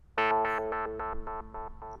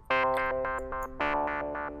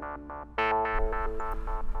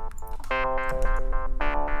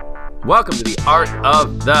Welcome to the Art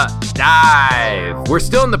of the Dive. We're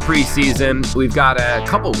still in the preseason. We've got a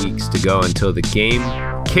couple weeks to go until the game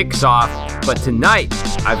kicks off. But tonight,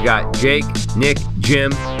 I've got Jake, Nick,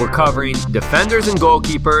 Jim. We're covering defenders and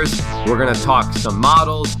goalkeepers. We're going to talk some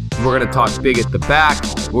models. We're going to talk big at the back.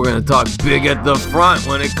 We're going to talk big at the front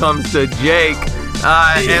when it comes to Jake.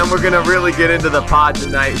 And we're going to really get into the pod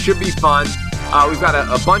tonight. Should be fun. We've got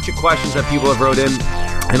a bunch of questions that people have wrote in.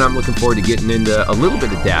 And I'm looking forward to getting into a little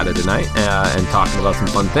bit of data tonight and talking about some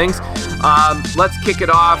fun things. Let's kick it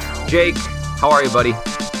off. Jake, how are you, buddy?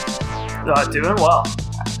 Doing well.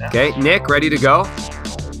 Okay, Nick, ready to go?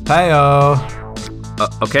 Hey-o.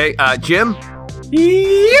 Okay, Jim?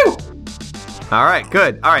 Ew. All right,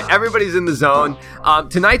 good. All right, everybody's in the zone.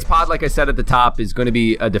 Tonight's pod, like I said at the top, is going to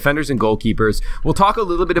be defenders and goalkeepers. We'll talk a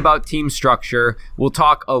little bit about team structure. We'll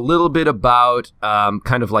talk a little bit about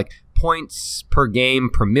kind of like points per game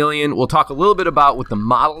per million. We'll talk a little bit about what the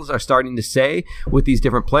models are starting to say with these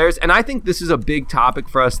different players. And I think this is a big topic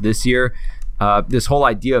for us this year, this whole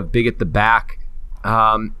idea of big at the back.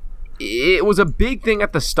 It was a big thing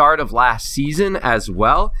at the start of last season as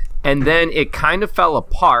well. And then it kind of fell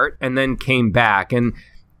apart and then came back. And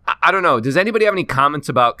I don't know, does anybody have any comments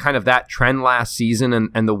about kind of that trend last season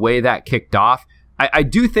and the way that kicked off? I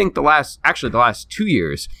do think the last 2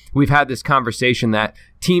 years, we've had this conversation that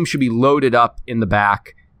teams should be loaded up in the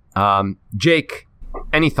back. Jake,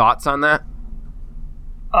 any thoughts on that?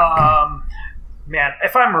 Man,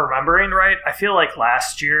 if I'm remembering right, I feel like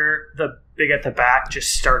last year the big at the back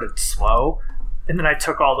just started slow, and then I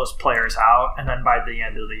took all those players out, and then by the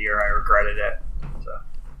end of the year I regretted it. So.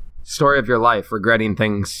 Story of your life, regretting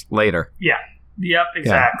things later. Yeah. Yep,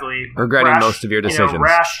 exactly. Yeah. Regretting most of your decisions.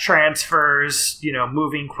 Rash transfers,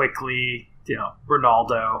 moving quickly,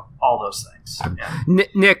 Ronaldo, all those things. Yeah.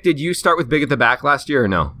 Nick, did you start with big at the back last year or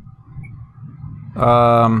no?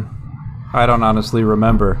 I don't honestly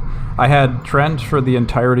remember. I had Trent for the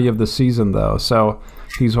entirety of the season, though, so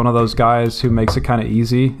he's one of those guys who makes it kind of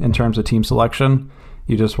easy in terms of team selection.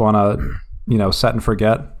 You just want to, set and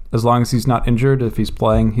forget. As long as he's not injured, if he's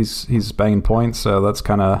playing, he's banging points. So that's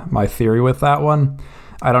kind of my theory with that one.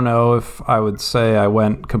 I don't know if I would say I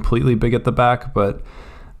went completely big at the back, but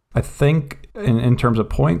I think in terms of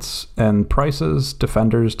points and prices,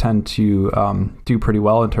 defenders tend to do pretty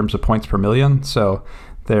well in terms of points per million. So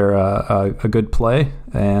they're a good play.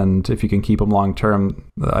 And if you can keep them long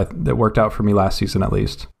term, it worked out for me last season at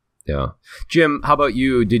least. Yeah. Jim, how about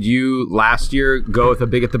you? Did you last year go with a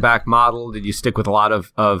big at the back model? Did you stick with a lot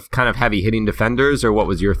of kind of heavy hitting defenders, or what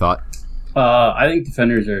was your thought? I think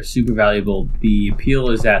defenders are super valuable. The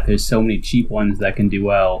appeal is that there's so many cheap ones that can do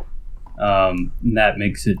well. And that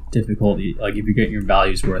makes it difficult, like if you're getting your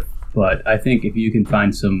value's worth. But I think if you can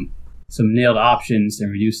find some nailed options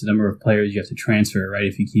and reduce the number of players you have to transfer, right?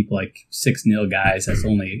 If you keep like 6 nil guys, that's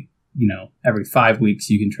only, every 5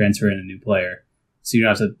 weeks you can transfer in a new player. So you don't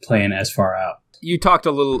have to plan as far out. You talked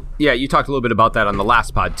a little bit about that on the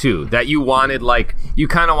last pod too, that you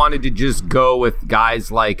kind of wanted to just go with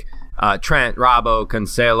guys like Trent, Robbo,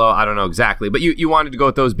 Cancelo, I don't know exactly, but you wanted to go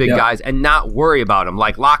with those big guys and not worry about them,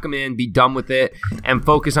 like lock them in, be done with it, and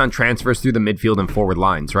focus on transfers through the midfield and forward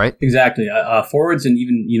lines, right? Exactly. Forwards and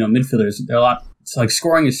even, midfielders, they're a lot, it's like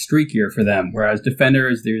scoring is streakier for them, whereas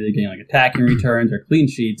defenders, they're either getting like attacking returns or clean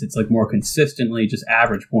sheets. It's like more consistently just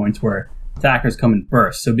average points where attackers come in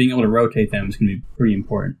bursts, so being able to rotate them is going to be pretty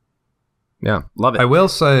important. Yeah, love it. I will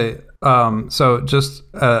say,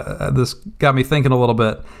 this got me thinking a little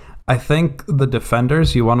bit. I think the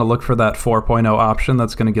defenders, you want to look for that 4.0 option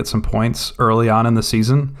that's going to get some points early on in the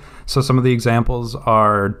season. So some of the examples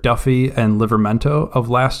are Duffy and Livramento of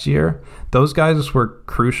last year. Those guys were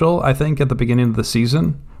crucial, I think, at the beginning of the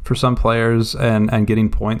season for some players and getting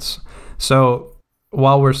points. So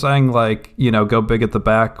while we're saying go big at the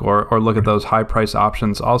back or look at those high price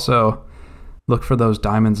options, also look for those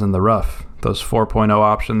diamonds in the rough, those 4.0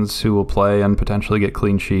 options who will play and potentially get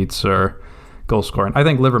clean sheets or goal scoring. I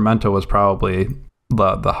think Livramento was probably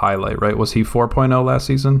the highlight, right? Was he 4.0 last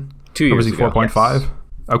season? 2 years ago. Was he 4.5? Yes.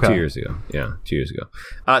 Okay. 2 years ago. Yeah, 2 years ago.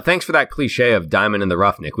 Thanks for that cliche of diamond in the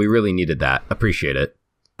rough, Nick. We really needed that. Appreciate it.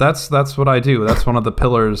 That's what I do. That's one of the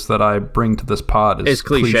pillars that I bring to this pod is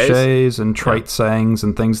cliches and trite sayings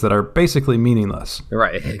and things that are basically meaningless.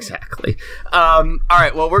 Right, exactly. All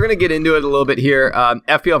right, well, we're going to get into it a little bit here.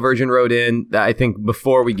 FPL Virgin wrote in, I think,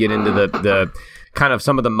 before we get into the kind of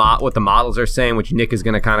some of what the models are saying, which Nick is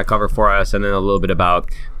going to kind of cover for us, and then a little bit about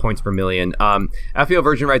points per million. FPL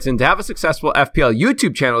Virgin writes in, to have a successful FPL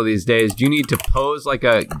YouTube channel these days, do you need to pose like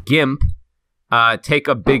a GIMP take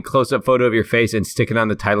a big close-up photo of your face and stick it on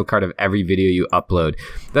the title card of every video you upload.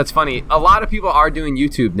 That's funny. A lot of people are doing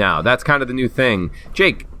YouTube now. That's kind of the new thing.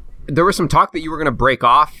 Jake, there was some talk that you were going to break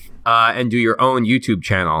off and do your own YouTube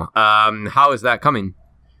channel. How is that coming?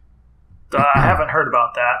 I haven't heard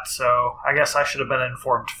about that, so I guess I should have been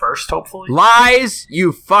informed first, hopefully. Lies,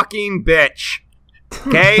 you fucking bitch.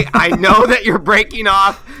 Okay? I know that you're breaking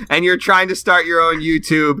off and you're trying to start your own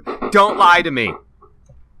YouTube. Don't lie to me.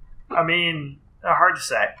 I mean, hard to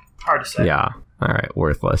say. Hard to say. Yeah. All right.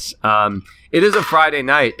 Worthless. It is a Friday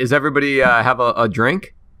night. Is everybody have a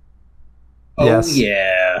drink? Oh, Yes.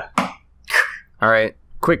 yeah. All right.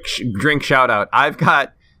 Quick drink shout out. I've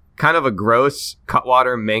got kind of a gross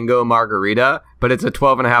Cutwater mango margarita, but it's a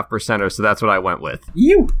 12.5%, so that's what I went with.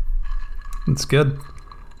 You. It's good.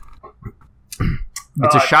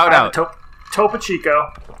 It's a shout out. Topo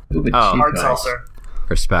Chico. Hard seltzer.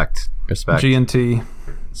 Respect. G&T.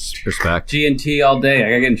 Respect. G&T all day. I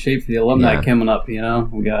gotta get in shape for the alumni coming up, We got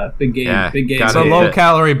a big game. It's a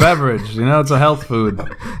low-calorie beverage. It's a health food.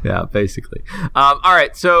 Yeah, basically. All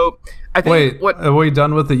right, so I think... Wait, are we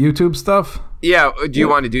done with the YouTube stuff? Yeah, do you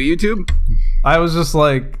want to do YouTube? I was just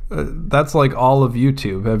like, that's like all of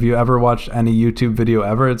YouTube. Have you ever watched any YouTube video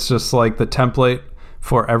ever? It's just like the template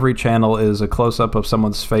for every channel is a close-up of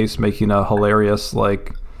someone's face making a hilarious,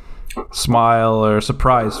 like, smile or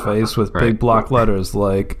surprise face with big block letters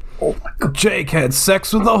like, oh my God, Jake had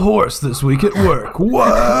sex with a horse this week at work.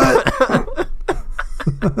 What?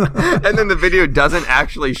 And then the video doesn't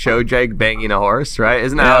actually show Jake banging a horse, right?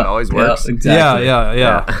 Isn't that how it always works? Yeah, exactly.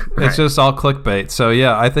 Yeah. It's just all clickbait. So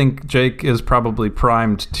yeah, I think Jake is probably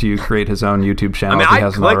primed to create his own YouTube channel if he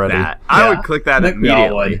hasn't already. I would click that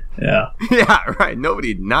immediately. Yeah. Yeah, right.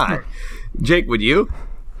 Nobody'd not. Jake, would you?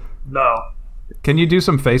 No. Can you do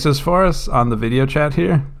some faces for us on the video chat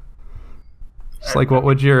here? It's like, what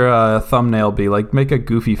would your thumbnail be? Like, make a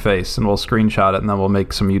goofy face, and we'll screenshot it, and then we'll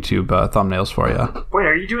make some YouTube thumbnails for you. Wait,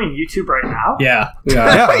 are you doing YouTube right now? Yeah, we are.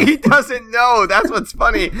 Yeah. He doesn't know. That's what's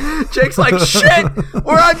funny. Jake's like, shit,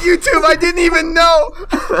 we're on YouTube. I didn't even know.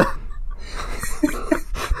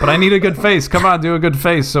 But I need a good face. Come on, do a good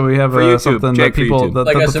face so we have YouTube, something Jake, that people, that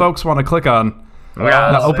the folks want to click on.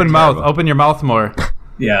 Yeah, Now, open mouth. Open your mouth more.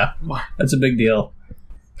 Yeah, that's a big deal.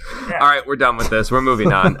 Yeah. All right, we're done with this. We're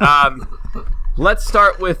moving on. Let's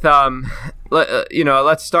start with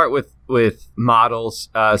let's start with models.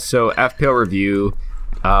 So FPL review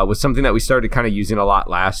was something that we started kind of using a lot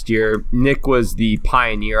last year. Nick was the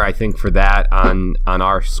pioneer, I think, for that on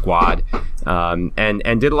our squad,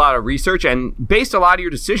 and did a lot of research and based a lot of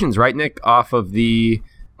your decisions, right, Nick, off the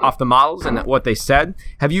models and what they said.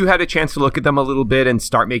 Have you had a chance to look at them a little bit and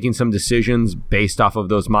start making some decisions based off of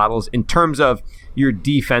those models in terms of your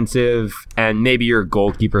defensive and maybe your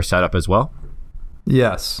goalkeeper setup as well?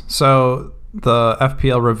 Yes. So the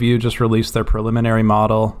FPL review just released their preliminary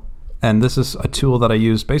model, and this is a tool that I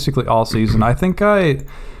used basically all season. I think I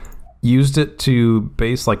used it to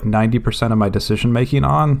base like 90% of my decision making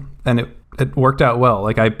on, and it worked out well.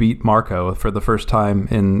 Like, I beat Marco for the first time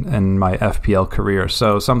in my FPL career,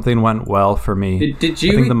 so something went well for me. Did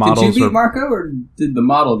you beat Marco, or did the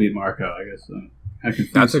model beat Marco? I guess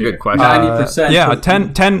that's a good question. 90%. Yeah,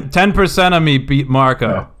 10% of me beat Marco.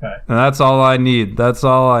 Oh, okay. And that's all I need. That's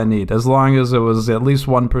all I need. As long as it was at least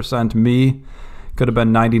 1% me, could have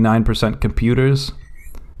been 99% computers.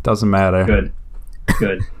 Doesn't matter.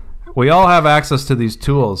 Good. We all have access to these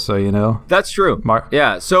tools, so That's true.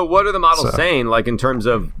 Yeah. So what are the models saying, like, in terms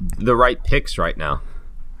of the right picks right now?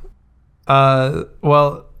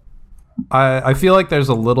 Well, I feel like there's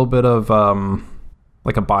a little bit of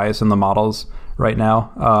like a bias in the models right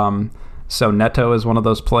now. So Neto is one of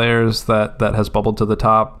those players that has bubbled to the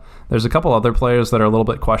top. There's a couple other players that are a little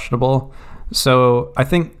bit questionable. So I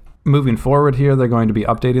think moving forward here, they're going to be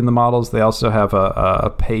updating the models. They also have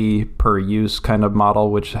a pay per use kind of model,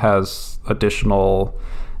 which has additional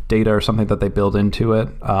data or something that they build into it.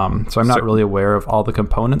 So I'm not really aware of all the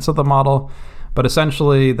components of the model, but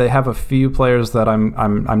essentially they have a few players that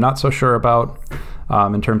I'm not so sure about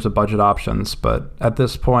in terms of budget options. But at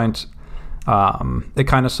this point, it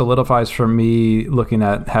kind of solidifies for me looking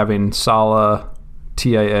at having Salah,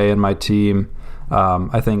 TAA in my team.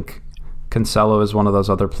 I think Cancelo is one of those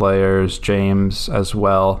other players, James as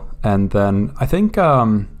well. And then I think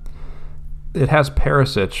it has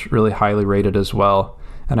Perisic really highly rated as well.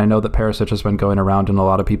 And I know that Perisic has been going around in a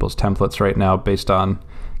lot of people's templates right now based on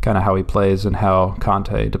kind of how he plays and how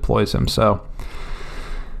Conte deploys him. So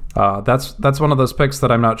That's one of those picks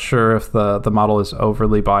that I'm not sure if the model is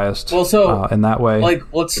overly biased. Well, so in that way, like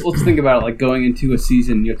let's think about it. Like going into a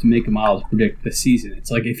season, you have to make a model to predict the season.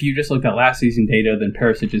 It's like if you just looked at last season data, then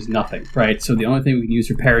Perisic is nothing, right? So the only thing we can use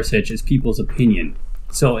for Perisic is people's opinion.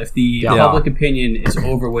 So if the public opinion is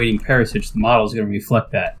overweighting Perisic, the model is going to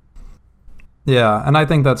reflect that. Yeah, and I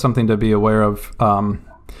think that's something to be aware of.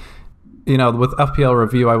 With FPL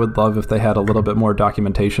Review, I would love if they had a little bit more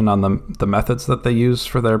documentation on the methods that they use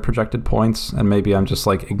for their projected points, and maybe I'm just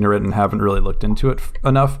like ignorant and haven't really looked into it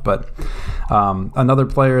enough. But another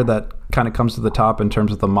player that kind of comes to the top in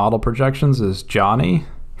terms of the model projections is Johnny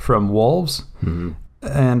from Wolves,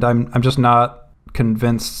 and I'm just not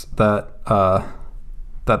convinced that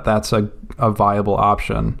that's a viable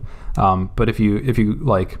option. But if you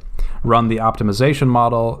like run the optimization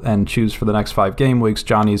model and choose for the next 5 game weeks,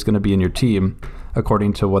 Johnny's going to be in your team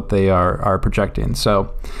according to what they are projecting.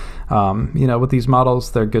 So, with these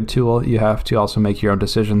models, they're a good tool. You have to also make your own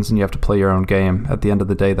decisions and you have to play your own game. At the end of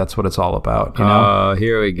the day, that's what it's all about. Oh,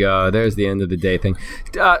 here we go. There's the end of the day thing.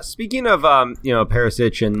 Speaking of,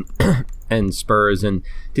 Perisic and Spurs, and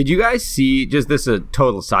did you guys see, just this is a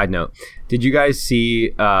total side note, did you guys see,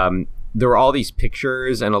 there were all these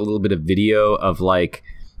pictures and a little bit of video of like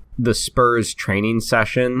the Spurs training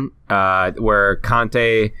session where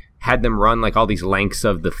Conte had them run like all these lengths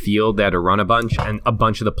of the field. They had to run a bunch, and a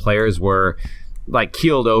bunch of the players were like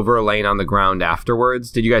keeled over, laying on the ground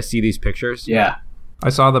afterwards. Did you guys see these pictures? Yeah. I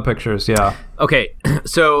saw the pictures, yeah. Okay,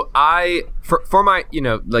 so for my,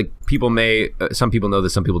 like people some people know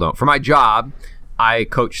this, some people don't. For my job, I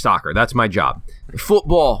coach soccer. That's my job.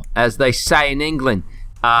 Football, as they say in England.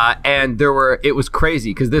 And it was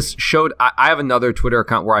crazy because this showed, I have another Twitter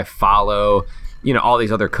account where I follow, all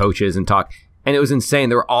these other coaches and talk, and it was insane.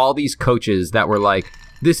 There were all these coaches that were like,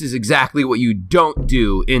 this is exactly what you don't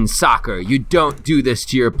do in soccer. You don't do this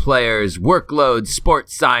to your players, workload,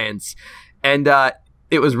 sports science. And,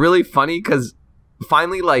 it was really funny because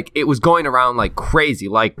finally, like, it was going around like crazy,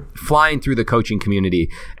 like flying through the coaching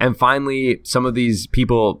community. And finally, some of these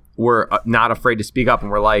people were not afraid to speak up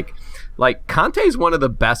and were like, Conte is one of the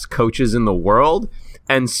best coaches in the world,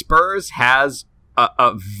 and Spurs has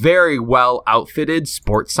a very well outfitted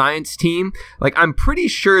sports science team. Like, I'm pretty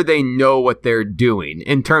sure they know what they're doing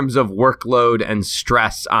in terms of workload and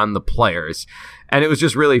stress on the players. And it was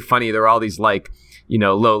just really funny. There were all these like,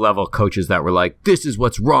 low level coaches that were like, this is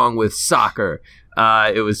what's wrong with soccer.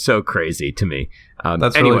 It was so crazy to me.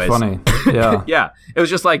 That's anyways. Really funny. Yeah. Yeah. It was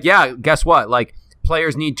just like, yeah, guess what? Like,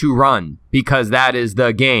 players need to run because that is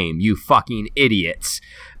the game, you fucking idiots.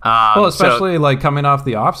 Well, especially like coming off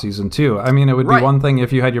the off season too. I mean, it would be one thing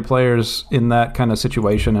if you had your players in that kind of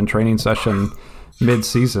situation and training session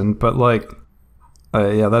mid-season, but like,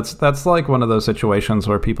 that's like one of those situations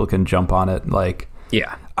where people can jump on it. Like,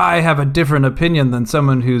 yeah, I have a different opinion than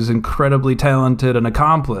someone who's incredibly talented and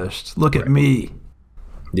accomplished. Look at me.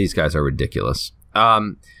 These guys are ridiculous.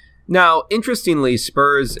 Now, interestingly,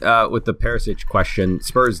 Spurs, with the Perisic question,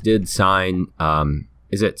 Spurs did sign,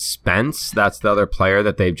 is it Spence? That's the other player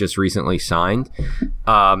that they've just recently signed.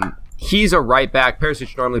 He's a right back.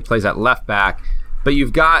 Perisic normally plays at left back, but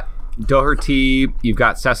you've got Doherty, you've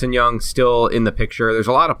got Sessegnon still in the picture. There's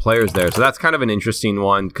a lot of players there, so that's kind of an interesting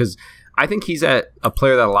one because I think he's a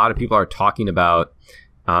player that a lot of people are talking about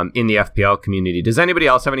in the FPL community. Does anybody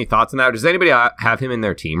else have any thoughts on that? Or does anybody have him in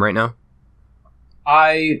their team right now?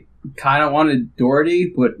 I kind of wanted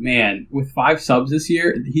Doherty, but man, with 5 subs this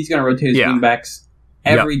year, he's going to rotate his wingbacks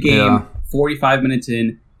every game, 45 minutes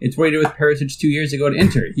in. It's what he did with Perisic 2 years ago to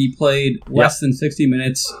Inter. He played less than 60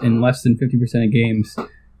 minutes in less than 50% of games.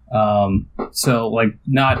 So, like,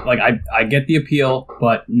 not like I get the appeal,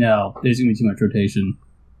 but no, there's going to be too much rotation.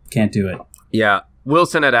 Can't do it. Yeah.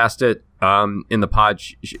 Wilson had asked it in the pod.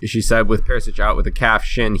 She said with Perisic out with a calf,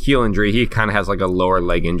 shin, heel injury, he kind of has like a lower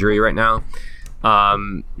leg injury right now.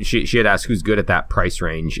 She had asked who's good at that price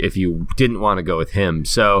range if you didn't want to go with him.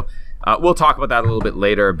 So we'll talk about that a little bit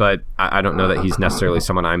later, but I don't know that he's necessarily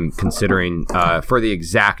someone I'm considering for the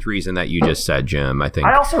exact reason that you just said, Jim. I think.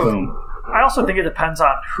 I also think it depends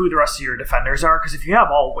on who the rest of your defenders are, because if you have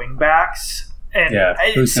all wing backs, and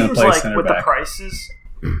it seems like with the prices,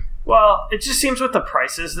 well, it just seems with the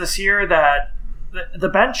prices this year that the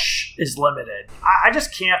bench is limited. I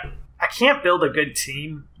just can't. I can't build a good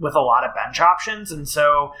team with a lot of bench options, and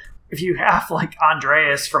so if you have like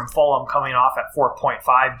Andreas from Fulham coming off at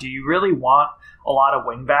 4.5, do you really want a lot of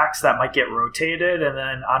wingbacks that might get rotated, and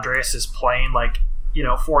then Andreas is playing like,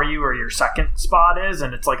 for you, or your second spot is,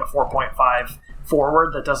 and it's like a 4.5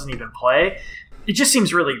 forward that doesn't even play? It just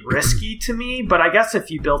seems really risky to me, but I guess if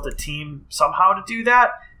you built a team somehow to do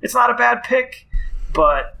that, it's not a bad pick.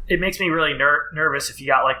 but it makes me really nervous if you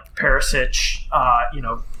got like Perisic,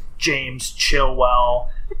 James, Chilwell.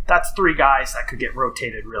 That's 3 guys that could get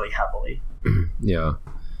rotated really heavily. Yeah.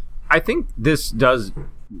 I think this does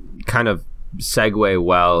kind of segue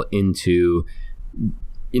well into,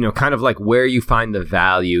 kind of like where you find the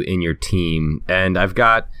value in your team. And I've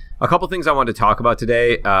got a couple things I want to talk about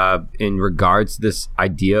today in regards to this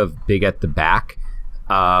idea of big at the back.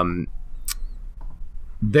 One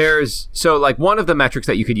of the metrics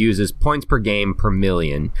that you could use is points per game per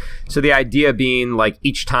million. So the idea being like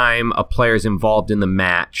each time a player is involved in the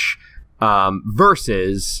match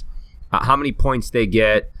versus how many points they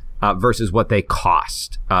get versus what they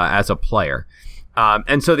cost as a player.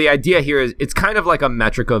 And so the idea here is it's kind of like a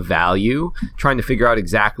metric of value, trying to figure out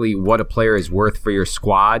exactly what a player is worth for your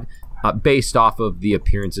squad based off of the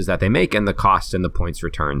appearances that they make and the cost and the points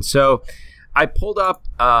returned. So I pulled up,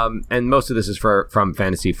 and most of this is from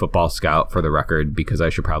Fantasy Football Scout for the record, because I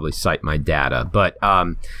should probably cite my data. But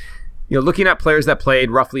looking at players that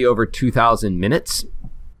played roughly over 2,000 minutes,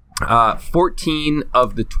 14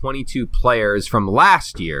 of the 22 players from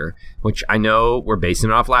last year, which I know we're basing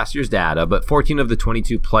it off last year's data, but 14 of the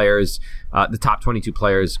 22 players, the top 22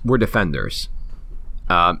 players, were defenders.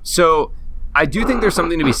 So I do think there's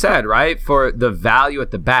something to be said, right, for the value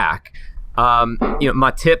at the back.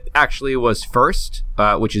 Matip actually was first,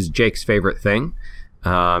 which is Jake's favorite thing.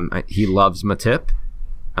 He loves Matip.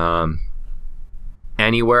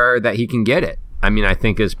 Anywhere that he can get it, I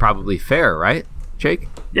think is probably fair, right, Jake?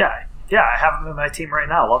 Yeah, I have him in my team right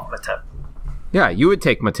now. I love Matip. Yeah, you would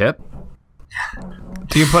take Matip.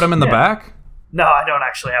 Do you put him in the back? No, I don't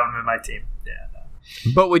actually have him in my team. Yeah.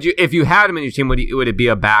 No. But would you, if you had him in your team, would he be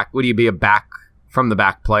a back? Would he be a back from the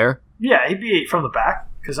back player? Yeah, he'd be from the back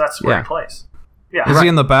because that's where he plays. Yeah. Is he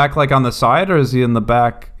in the back, like on the side, or is he in the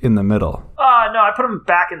back in the middle? No, I put him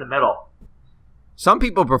back in the middle. Some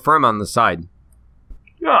people prefer him on the side.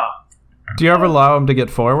 Yeah. Do you ever allow him to get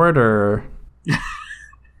forward, or? Yeah.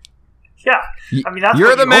 That's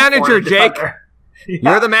you're the manager, Jake.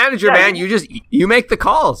 You're the manager, man. You make the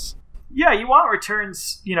calls. Yeah, you want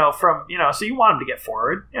returns, from, so you want him to get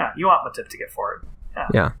forward. Yeah, you want Matip to get forward.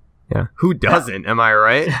 Yeah. Who doesn't? Am I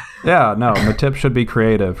right? Yeah, no, Matip should be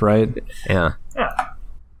creative, right? Yeah.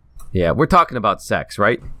 Yeah, we're talking about sex,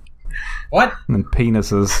 right? What? And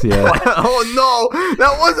penises, yeah. Oh, no.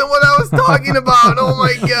 That wasn't what I was talking about. Oh,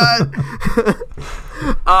 my God.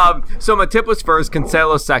 So Matip was first,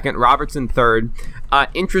 Cancelo second, Robertson third.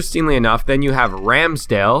 Interestingly enough, then you have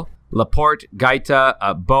Ramsdale, Laporte,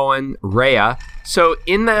 Gaeta, Bowen, Rea. So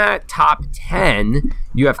in that top 10,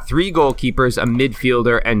 you have 3 goalkeepers, a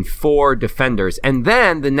midfielder, and 4 defenders. And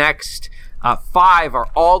then the next 5 are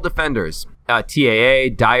all defenders. TAA,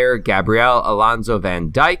 Dyer, Gabriel, Alonso, Van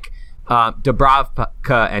Dijk,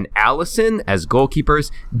 Dubravka, and Allison as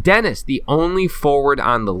goalkeepers. Dennis, the only forward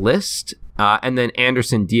on the list. And then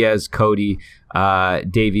Anderson, Diaz, Cody,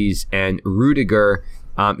 Davies, and Rudiger.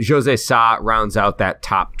 Jose Sa rounds out that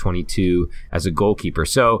top 22 as a goalkeeper.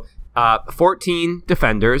 So 14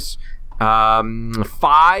 defenders,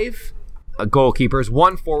 5 goalkeepers,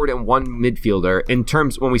 1 forward and 1 midfielder in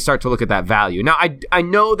terms when we start to look at that value. Now, I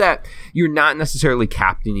know that you're not necessarily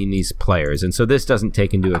captaining these players, and so this doesn't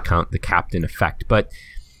take into account the captain effect. But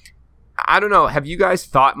I don't know. Have you guys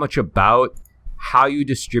thought much about how you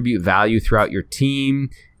distribute value throughout your team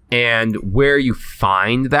and where you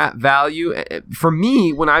find that value? For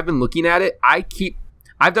me, when I've been looking at it,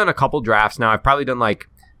 I've done a couple drafts now. I've probably done like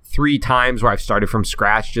 3 times where I've started from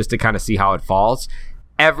scratch just to kind of see how it falls.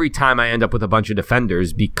 Every time I end up with a bunch of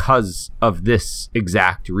defenders because of this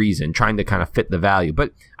exact reason, trying to kind of fit the value.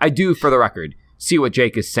 But I do, for the record, see what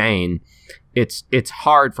Jake is saying. It's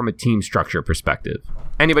hard from a team structure perspective.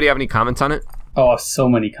 Anybody have any comments on it? Oh, so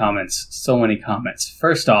many comments.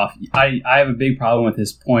 First off, I have a big problem with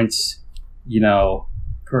his points,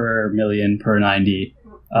 per million, per 90,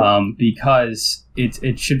 because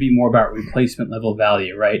it should be more about replacement level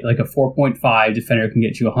value, right? Like a 4.5 defender can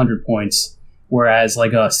get you 100 points, whereas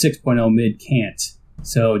like a 6.0 mid can't.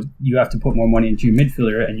 So you have to put more money into your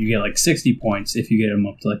midfielder, and you get like 60 points if you get him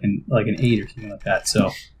up to like an 8 or something like that.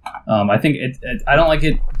 So I think I don't like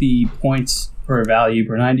the points per value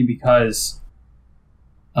per 90 because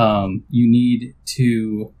you need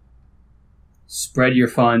to spread your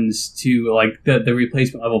funds to like the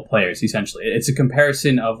replacement level players. Essentially, it's a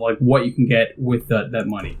comparison of like what you can get with that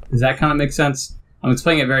money. Does that kind of make sense? I'm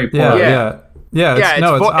explaining it very poorly. Yeah. It's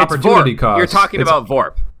opportunity cost. You're talking about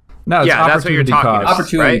VORP. No, it's that's what you're talking about.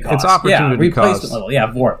 Opportunity right? cost. It's opportunity cost. Replacement level.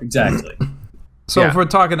 Yeah, VORP, exactly. So if we're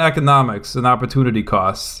talking economics and opportunity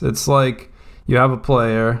costs, it's like you have a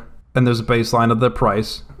player and there's a baseline of their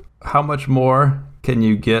price. How much more can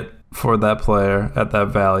you get for that player at that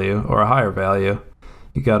value or a higher value?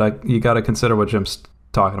 You gotta consider what Jim's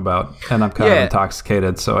talking about. And I'm kind of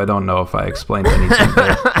intoxicated, so I don't know if I explained anything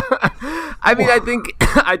there. I mean, I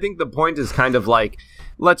think the point is kind of like,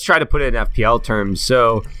 let's try to put it in FPL terms.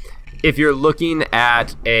 So if you're looking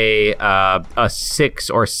at a 6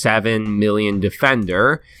 or 7 million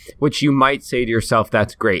defender, which you might say to yourself,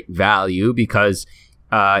 that's great value because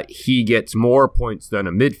he gets more points than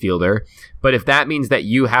a midfielder. But if that means that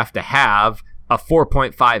you have to have a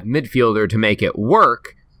 4.5 midfielder to make it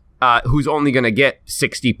work, who's only going to get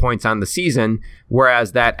 60 points on the season,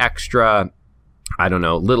 whereas that extra, I don't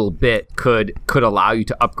know, little bit could allow you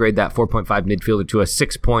to upgrade that 4.5 midfielder to a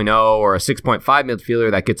 6.0 or a 6.5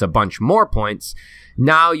 midfielder that gets a bunch more points.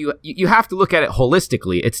 Now you have to look at it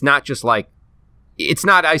holistically. It's not just like, it's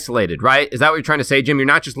not isolated, right? Is that what you're trying to say, Jim? You're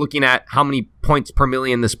not just looking at how many points per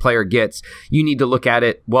million this player gets. You need to look at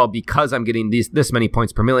it, well, because I'm getting this many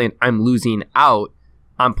points per million, I'm losing out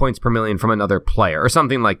on points per million from another player or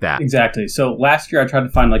something like that. Exactly. So last year I tried to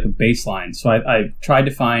find like a baseline. So I tried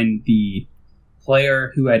to find the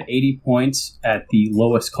player who had 80 points at the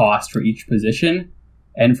lowest cost for each position.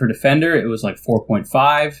 And for defender, it was like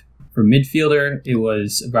 4.5. For midfielder, it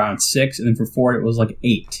was around 6. And then for forward, it was like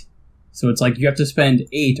 8. So it's like you have to spend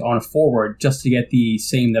 8 on a forward just to get the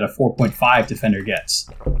same that a 4.5 defender gets.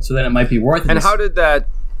 So then it might be worth it. And how did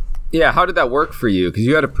that work for you? Because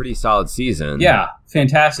you had a pretty solid season. Yeah,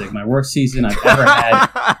 fantastic. My worst season I've ever had.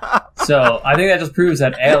 So I think that just proves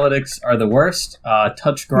that analytics are the worst.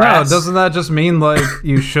 Touch grass. No, doesn't that just mean like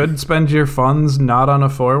you should spend your funds not on a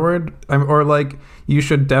forward? Or like you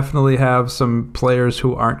should definitely have some players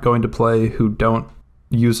who aren't going to play who don't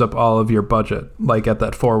use up all of your budget, like at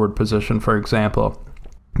that forward position, for example.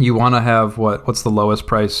 You want to have what's the lowest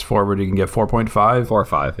price forward you can get? 4.5?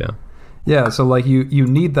 4.5, yeah. Yeah, so like you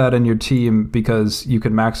need that in your team because you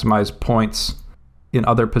can maximize points in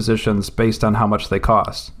other positions based on how much they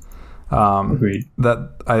cost. Agreed.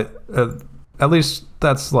 At least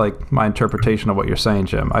that's like my interpretation of what you're saying,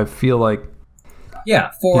 Jim. I feel like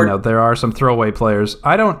forward. There are some throwaway players.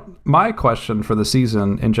 My question for the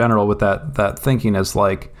season in general with that thinking is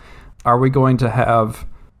like, are we going to have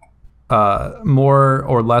more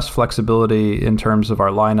or less flexibility in terms of our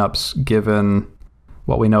lineups given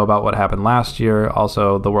what we know about what happened last year,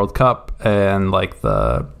 also the World Cup and like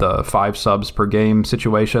the 5 subs per game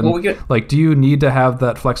situation? Like, do you need to have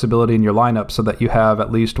that flexibility in your lineup so that you have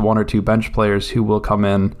at least 1 or 2 bench players who will come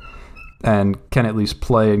in and can at least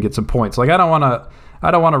play and get some points? Like, I don't want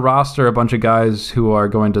to roster a bunch of guys who are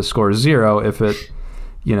going to score 0 if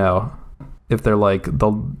they're like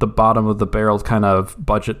the bottom of the barrel kind of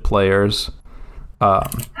budget players.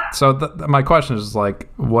 So my question is like,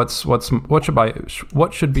 what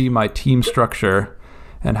should be my team structure,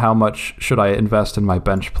 and how much should I invest in my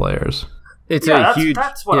bench players? That's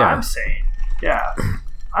what I'm saying. Yeah.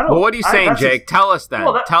 What are you saying, Jake? Tell us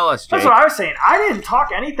that. Tell us, Jake. That's what I was saying. I didn't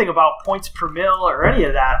talk anything about points per mil or any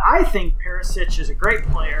of that. I think Perisic is a great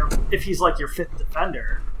player if he's like your 5th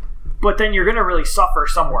defender, but then you're going to really suffer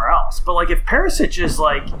somewhere else. But like if Perisic is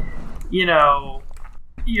like, your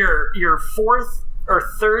 4th or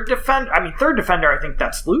 3rd defender, third defender, I think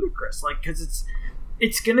that's ludicrous. Like, because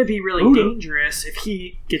it's going to be really dangerous if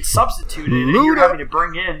he gets substituted and you're having to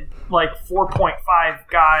bring in like 4.5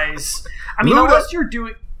 guys. Unless you're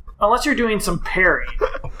doing some pairing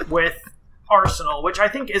with Arsenal, which I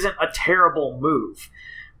think isn't a terrible move.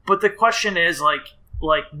 But the question is,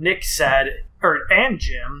 like Nick said, and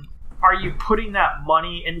Jim, are you putting that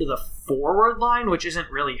money into the forward line, which isn't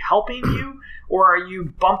really helping you, or are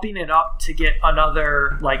you bumping it up to get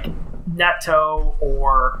another like Neto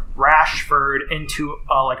or Rashford into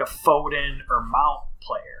like a Foden or Mount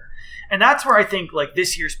player? And that's where I think like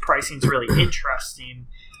this year's pricing is really interesting,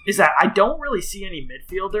 is that I don't really see any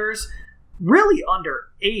midfielders really under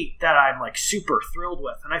 8 that I'm like super thrilled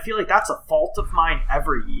with. And I feel like that's a fault of mine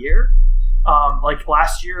every year. Like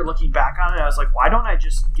last year, looking back on it, I was like, why don't I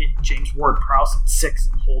just get James Ward-Prowse at 6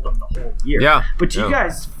 and hold him the whole year? Yeah. But do you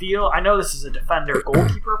guys feel, I know this is a defender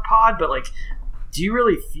goalkeeper pod, but like, do you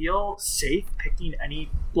really feel safe picking any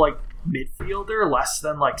like midfielder less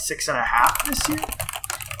than like 6.5 this year?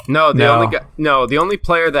 The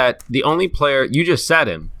only player you just said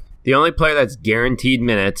him. The only player that's guaranteed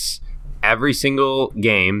minutes every single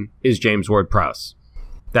game is James Ward-Prowse.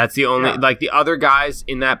 That's the only, like the other guys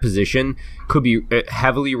in that position could be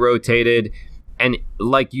heavily rotated. And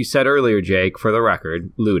like you said earlier, Jake, for the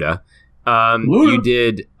record, Luda. You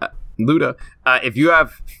did, Luda. If you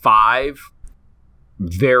have 5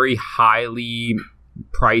 very highly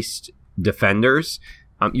priced defenders,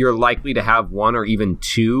 you're likely to have one or even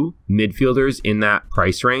two midfielders in that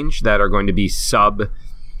price range that are going to be sub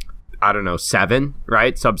 7,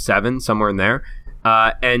 right? Sub 7, somewhere in there.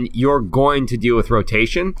 And you're going to deal with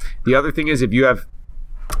rotation. The other thing is if you have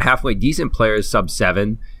halfway decent players sub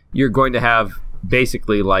 7, you're going to have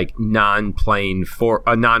basically like non-playing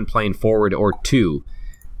forward or two.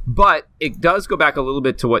 But it does go back a little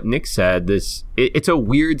bit to what Nick said. It's a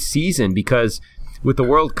weird season because with the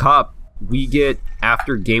World Cup, we get,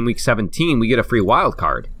 after game week 17, we get a free wild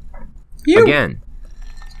card. Again.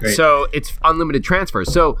 Great. So it's unlimited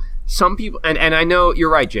transfers. So some people, and I know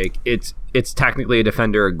you're right, Jake, it's technically a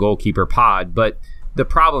defender, a goalkeeper pod, but the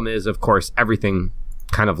problem is, of course, everything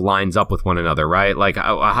kind of lines up with one another, right? Like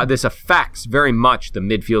how this affects very much the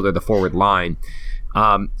midfield or the forward line.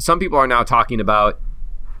 Some people are now talking about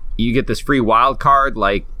you get this free wild card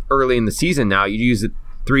like early in the season now. You use it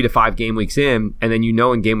 3 to 5 game weeks in, and then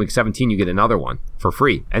in game week 17 you get another one for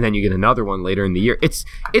free, and then you get another one later in the year. It's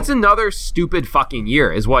another stupid fucking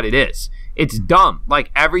year is what it is. It's dumb.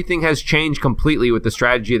 Like everything has changed completely with the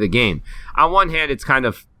strategy of the game. On one hand, it's kind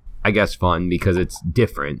of, I guess, fun because it's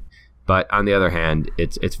different, but on the other hand,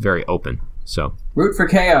 it's very open. So root for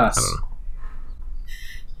chaos. I don't know.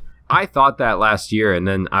 I thought that last year, and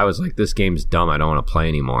then I was like, this game's dumb. I don't want to play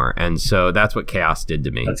anymore. And so that's what chaos did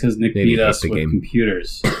to me. That's because Nick beat us with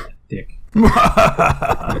computers. Dick.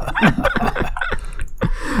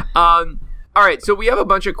 All right, so we have a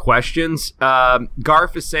bunch of questions.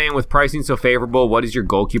 Garf is saying, with pricing so favorable, what is your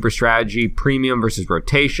goalkeeper strategy? Premium versus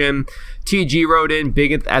rotation. TG wrote in,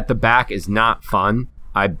 big at the back is not fun.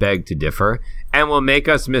 I beg to differ. And will make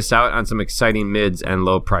us miss out on some exciting mids and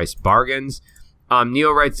low-priced bargains.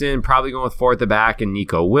 Neil writes in, probably going with 4 at the back and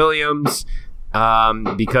Nico Williams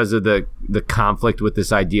because of the conflict with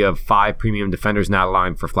this idea of 5 premium defenders not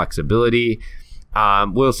allowing for flexibility.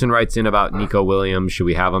 Wilson writes in about Nico Williams. Should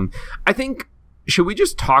we have him? I think, should we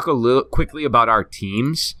just talk a little quickly about our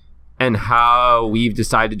teams and how we've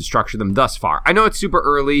decided to structure them thus far? I know it's super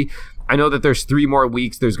early. I know that there's 3 more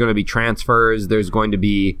weeks. There's going to be transfers. There's going to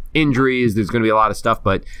be injuries. There's going to be a lot of stuff.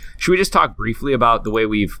 But should we just talk briefly about the way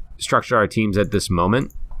we've structured our teams at this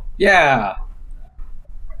moment? Yeah.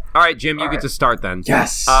 All right, Jim, you get to start then.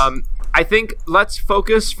 Yes. I think let's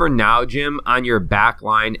focus for now, Jim, on your back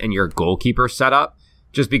line and your goalkeeper setup,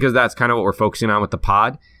 just because that's kind of what we're focusing on with the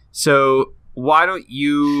pod. So why don't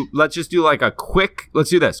let's just do like let's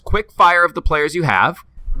do this. Quick fire of the players you have,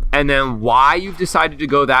 and then why you've decided to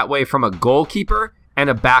go that way from a goalkeeper and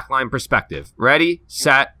a backline perspective. Ready,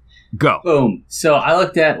 set, go. Boom. So I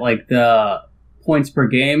looked at like the points per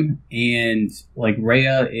game, and like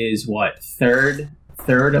Rhea is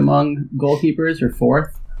third among goalkeepers, or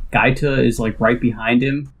 4th. Gaita is like right behind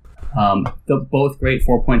him. Both great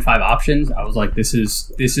 4.5 options. I was like, this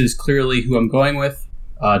is clearly who I'm going with.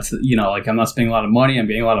 It's, like I'm not spending a lot of money. I'm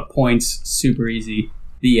getting a lot of points. Super easy.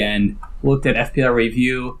 The end. Looked at FPL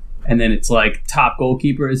review, and then it's like top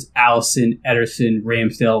goalkeepers: Allison, Ederson,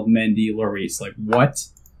 Ramsdale, Mendy, Lloris. Like what?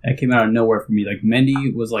 That came out of nowhere for me. Like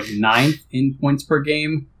Mendy was like 9th in points per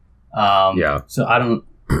game. So I don't.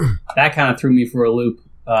 That kind of threw me for a loop.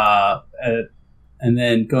 And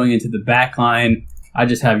then going into the back line, I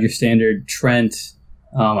just have your standard Trent.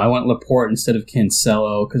 I went Laporte instead of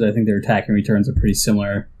Cancelo because I think their attacking returns are pretty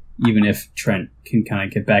similar, even if Trent can kind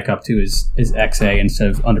of get back up to his XA instead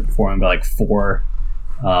of underperforming by like 4.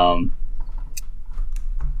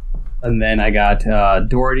 And then I got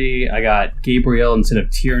Doherty. I got Gabriel instead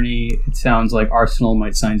of Tierney. It sounds like Arsenal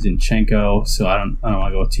might sign Zinchenko, so I don't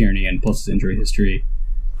want to go with Tierney and plus his injury history.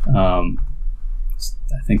 I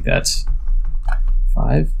think that's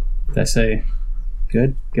 5. Did I say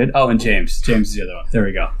good? Oh, and James. James is the other one. There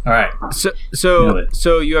we go. All right.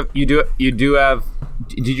 So you did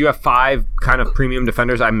you have 5 kind of premium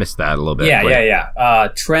defenders? I missed that a little bit. Yeah.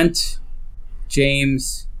 Trent,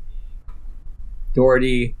 James,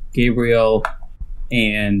 Doherty, Gabriel,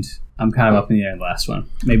 and I'm kind of up in the air in the last one.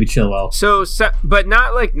 Maybe Chilwell. So, but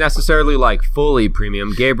not like necessarily like fully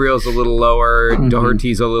premium. Gabriel's a little lower. Mm-hmm.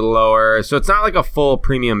 Doherty's a little lower. So it's not like a full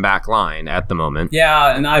premium back line at the moment.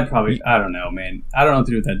 Yeah, and I don't know, man. I don't know what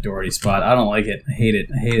to do with that Doherty spot. I don't like it. I hate it.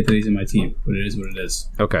 I hate it that he's in my team, but it is what it is.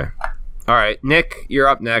 Okay. All right. Nick, you're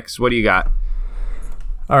up next. What do you got?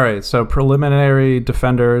 All right. So preliminary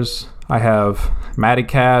defenders, I have Matty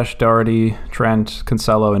Cash, Doherty, Trent,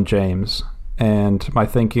 Cancelo, and James. And my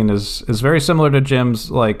thinking is very similar to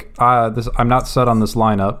Jim's. Like, I'm not set on this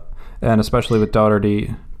lineup, and especially with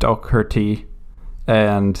Doherty,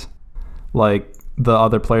 and like the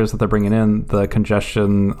other players that they're bringing in, the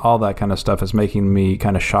congestion, all that kind of stuff is making me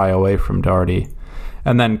kind of shy away from Doherty.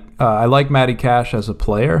 And then I like Matty Cash as a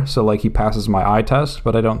player, so like he passes my eye test,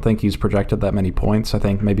 but I don't think he's projected that many points. I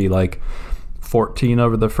think maybe like 14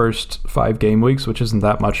 over the first 5 game weeks, which isn't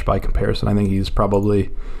that much by comparison. I think he's probably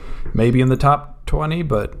maybe in the top 20,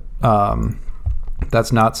 but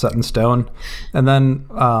that's not set in stone. And then,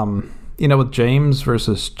 with James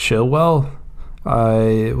versus Chilwell,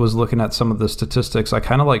 I was looking at some of the statistics. I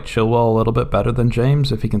kind of like Chilwell a little bit better than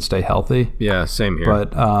James if he can stay healthy. Yeah, same here.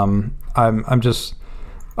 But I'm just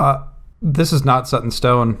this is not set in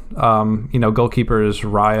stone. Goalkeepers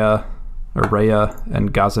Raya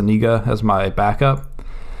and Gazaniga as my backup.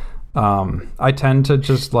 I tend to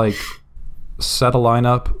just like set a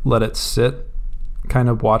lineup, let it sit, kind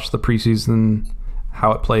of watch the preseason,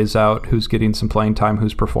 how it plays out, who's getting some playing time,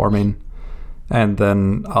 who's performing, and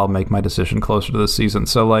then I'll make my decision closer to the season.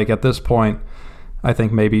 So like at this point, I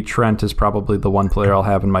think maybe Trent is probably the one player I'll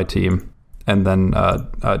have in my team, and then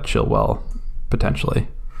Chilwell potentially.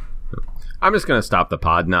 I'm just going to stop the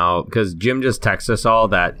pod now because Jim just texted us all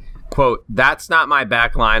that, quote, "That's not my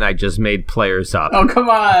back line. I just made players up." Oh, come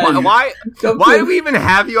on. Why do we even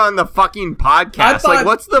have you on the fucking podcast?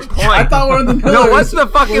 What's the point? I thought one of the pillars. No, what's the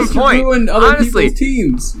fucking point? Other people's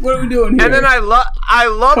teams. What are we doing here? And then I love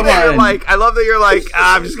that you're like,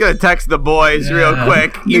 I'm just going to text the boys real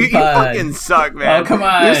quick. You fucking suck, man. Oh, come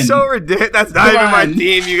on. You're so ridiculous. That's not even my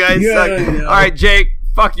team. You guys suck. All right, Jake.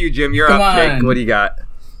 Fuck you, Jim. You're up, Jake. What do you got?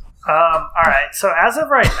 All right. So as of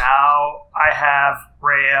right now, I have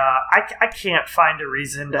Rhea. I can't find a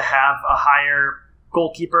reason to have a higher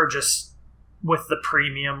goalkeeper just with the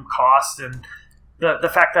premium cost and the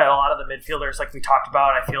fact that a lot of the midfielders, like we talked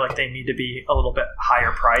about, I feel like they need to be a little bit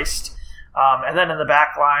higher priced. And then in the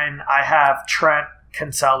back line, I have Trent,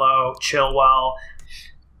 Cancelo, Chilwell.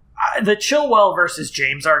 The Chilwell versus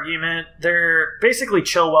James argument, they're basically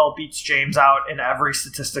Chilwell beats James out in every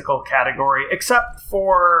statistical category except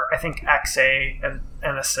for, I think, XA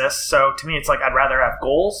and assists. So to me, it's like I'd rather have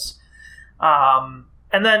goals. And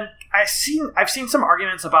then I've seen some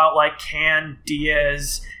arguments about like, can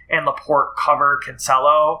Diaz and Laporte cover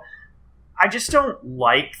Cancelo? I just don't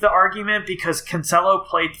like the argument because Cancelo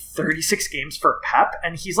played 36 games for Pep,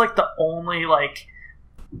 and he's like the only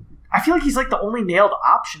I feel like he's like the only nailed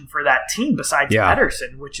option for that team besides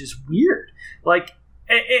Ederson, which is weird. Like,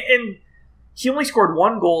 and he only scored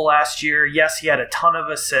 1 goal last year. Yes, he had a ton of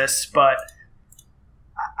assists, but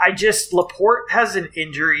Laporte has an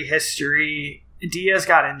injury history. Diaz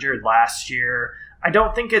got injured last year. I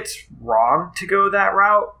don't think it's wrong to go that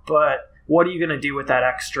route, but what are you going to do with that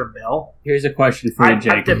extra mil? Here's a question for you,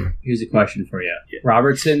 Jake. Here's a question for you. Yeah.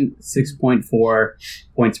 Robertson, 6.4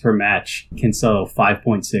 points per match. Cancelo,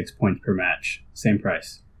 5.6 points per match. Same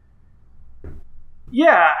price.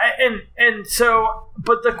 Yeah, and so,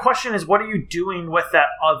 but the question is, what are you doing with that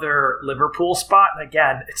other Liverpool spot? And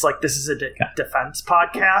again, it's like this is a defense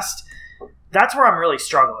podcast. That's where I'm really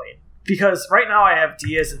struggling. Because right now I have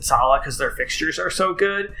Diaz and Salah because their fixtures are so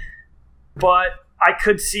good. But I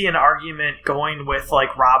could see an argument going with like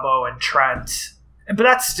Robbo and Trent, but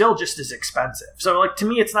that's still just as expensive. So like to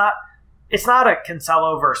me, it's not a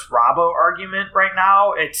Cancelo versus Robbo argument right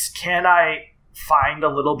now. It's, can I find a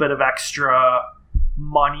little bit of extra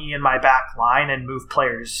money in my back line and move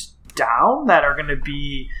players down that are going to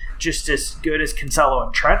be just as good as Cancelo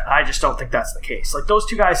and Trent? I just don't think that's the case. Like those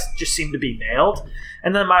two guys just seem to be nailed.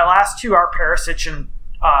 And then my last two are Perisic and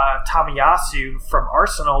Tomiyasu from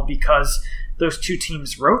Arsenal because those two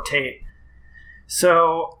teams rotate.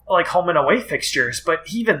 So, like home and away fixtures. But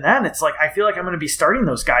even then, it's like I feel like I'm going to be starting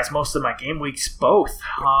those guys most of my game weeks both.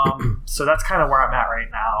 So that's kind of where I'm at right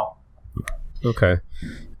now. Okay.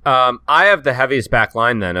 I have the heaviest back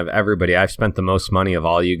line then of everybody. I've spent the most money of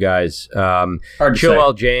all you guys.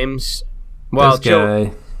 Chilwell, James. Well,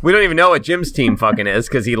 we don't even know what Jim's team fucking is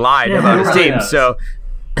because he lied about his team. Knows. So,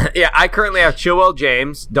 yeah, I currently have Chilwell,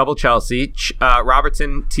 James, double Chelsea,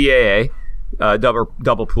 Robertson, TAA.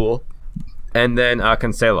 Double pool, and then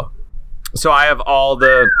Cancelo. So I have all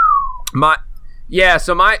the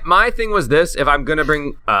So my thing was this: if I'm gonna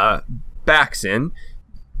bring backs in,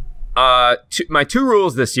 my 2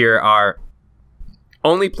 rules this year are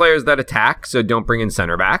only players that attack, so don't bring in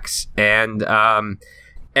center backs, and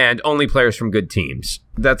only players from good teams.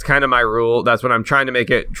 That's kind of my rule. That's what I'm trying to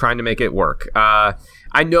make it work.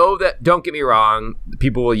 I know that, don't get me wrong,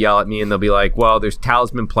 people will yell at me and they'll be like, well, there's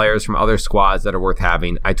talisman players from other squads that are worth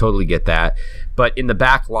having. I totally get that. But in the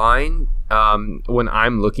back line, when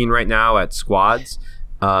I'm looking right now at squads,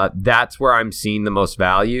 that's where I'm seeing the most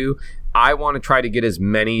value. I want to try to get as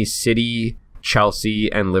many City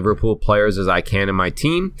Chelsea and Liverpool players as I can in my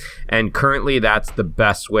team, and currently that's the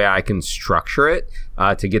best way I can structure it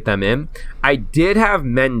to get them in. I did have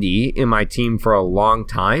Mendy in my team for a long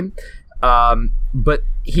time, but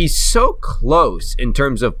he's so close in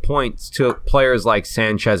terms of points to players like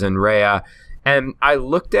Sanchez and Rea. And I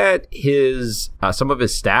looked at his some of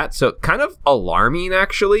his stats, so kind of alarming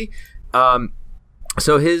actually.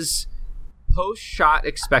 So his post-shot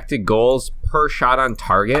expected goals per shot on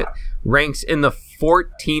target ranks in the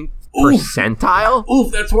 14th percentile.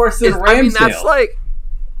 Oof, that's worse than Ramsdale. I mean, that's like,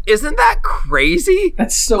 isn't that crazy?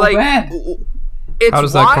 That's so bad. It's How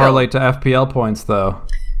does that correlate to FPL points, though?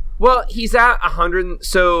 Well, he's at 100.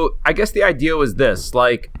 So I guess the idea was this: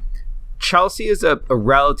 like, Chelsea is a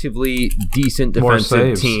relatively decent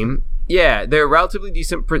defensive team. Yeah, they're a relatively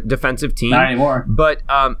decent defensive team. Not anymore. But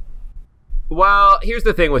well, here's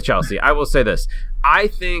the thing with Chelsea. I will say this. I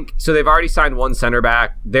think so. They've already signed one center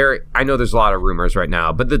back. I know there's a lot of rumors right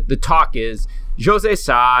now, but the talk is Jose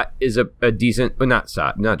Sa is a decent, but not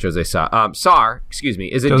Jose Sa. Sarr, excuse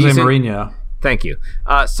me, is a Jose decent. Mourinho. Thank you.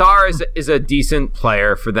 Sarr is a decent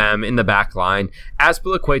player for them in the back line.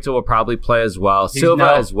 Azpilicueta will probably play as well.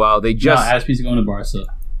 Silva as well. Azpi's going to Barca.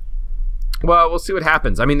 Well, we'll see what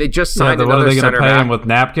happens. I mean, they just signed another center back. What are they going to pay him with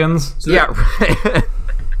napkins? So yeah, right.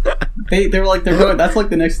 They're going. That's like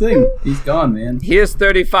the next thing. He's gone, man. He has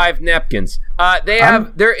 35 napkins.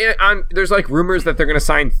 There's like rumors that they're going to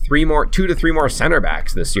sign 2 to 3 more center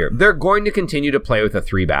backs this year. They're going to continue to play with a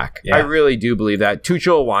 3-back. Yeah. I really do believe that.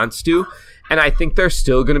 Tuchel wants to, and I think they're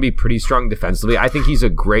still going to be pretty strong defensively. I think he's a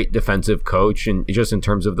great defensive coach, and just in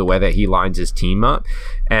terms of the way that he lines his team up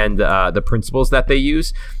and the principles that they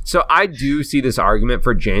use. So I do see this argument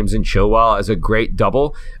for James and Chilwell as a great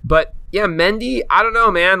double, but yeah, Mendy, I don't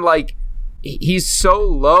know, man. Like, he's so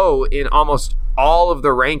low in almost all of the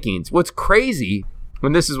rankings. What's crazy,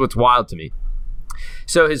 and this is what's wild to me.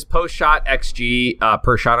 So his post-shot XG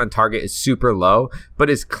per shot on target is super low, but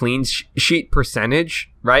his clean sheet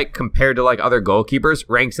percentage, right, compared to like other goalkeepers,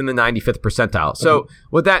 ranks in the 95th percentile. So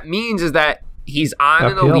what that means is that he's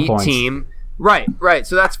on an elite team. Right.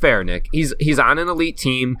 So that's fair, Nick. He's on an elite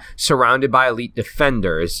team surrounded by elite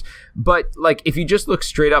defenders. But like, if you just look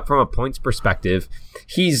straight up from a points perspective,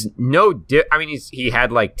 he's he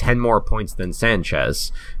had like 10 more points than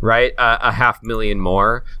Sanchez, right? A 500,000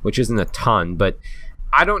 more, which isn't a ton, but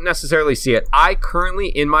I don't necessarily see it. I currently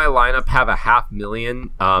in my lineup have a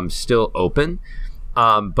 500,000 still open.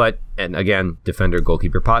 And again, defender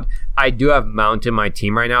goalkeeper pod. I do have Mount in my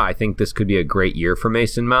team right now. I think this could be a great year for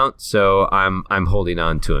Mason Mount, so I'm holding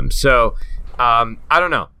on to him. So I don't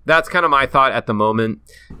know. That's kind of my thought at the moment.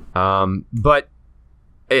 But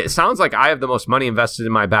it sounds like I have the most money invested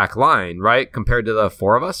in my back line, right? Compared to the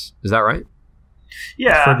 4 of us. Is that right?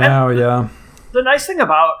 Yeah. For now, yeah. The nice thing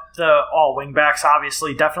about the all wingbacks,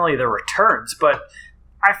 obviously, definitely the returns, but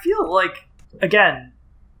I feel like, again,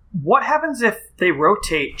 what happens if they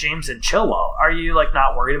rotate James and Chilwell? Are you like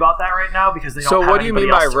not worried about that right now because they don't? So what do you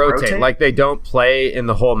mean by rotate? Like they don't play in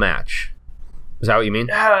the whole match? Is that what you mean?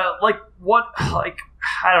 Like what? Like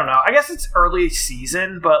I don't know. I guess it's early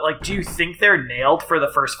season, but like, do you think they're nailed for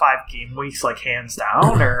the first 5 game weeks, like hands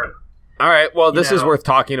down? Or all right. Well, this is worth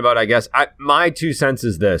talking about. I guess my 2 cents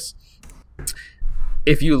is this: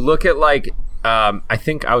 if you look at like. I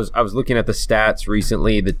think I was looking at the stats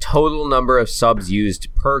recently. The total number of subs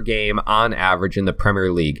used per game on average in the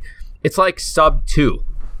Premier League, it's like sub 2,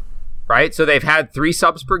 right? So they've had 3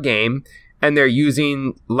 subs per game, and they're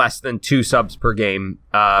using less than 2 subs per game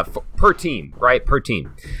per team, right? Per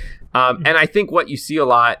team. And I think what you see a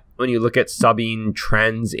lot when you look at subbing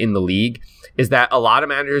trends in the league is that a lot of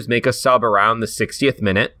managers make a sub around the 60th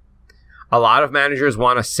minute. A lot of managers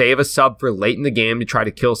want to save a sub for late in the game to try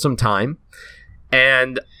to kill some time.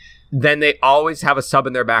 And then they always have a sub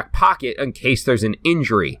in their back pocket in case there's an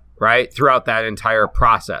injury, right? Throughout that entire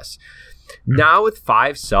process. Now with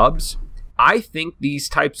 5 subs, I think these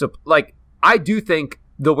types of, like, I do think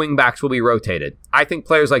the wingbacks will be rotated. I think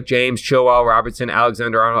players like James, Chilwell, Robertson,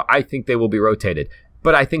 Alexander-Arnold, I think they will be rotated.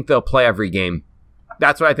 But I think they'll play every game.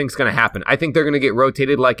 That's what I think is going to happen. I think they're going to get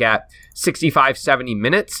rotated like at 65, 70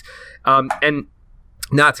 minutes. And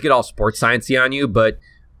not to get all sports sciencey on you, but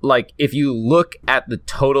like if you look at the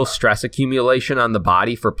total stress accumulation on the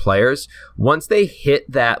body for players, once they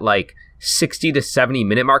hit that like 60 to 70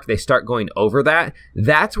 minute mark, they start going over that.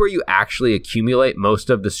 That's where you actually accumulate most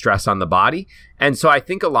of the stress on the body. And so I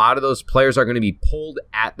think a lot of those players are going to be pulled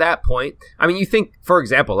at that point. I mean, you think, for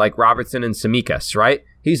example, like Robertson and Tsimikas, right?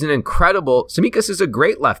 Tsimikas is a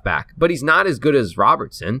great left back, but he's not as good as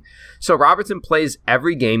Robertson. So Robertson plays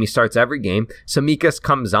every game. He starts every game. Tsimikas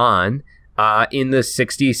comes on in the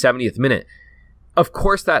 60th, 70th minute. of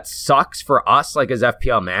course that sucks for us, like as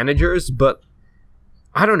FPL managers, but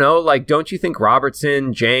I don't know, like, don't you think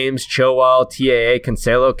Robertson, James, Chilwell, TAA,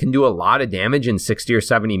 Cancelo can do a lot of damage in 60 or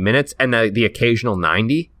 70 minutes and the occasional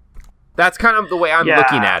 90? That's kind of the way I'm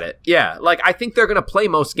looking at it. Yeah, like, I think they're going to play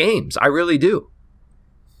most games. I really do.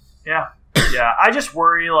 Yeah. Yeah, I just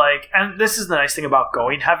worry, like, and this is the nice thing about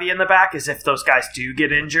going heavy in the back, is if those guys do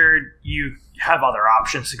get injured, you have other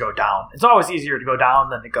options to go down. It's always easier to go down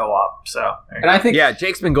than to go up. So, and I think, yeah,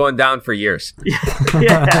 Jake's been going down for years.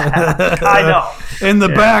 Yeah, I know. In the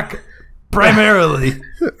back, primarily.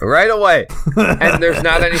 Right away. And there's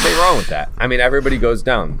not anything wrong with that. I mean, everybody goes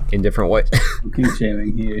down in different ways. Keep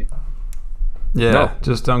shaming here. Yeah,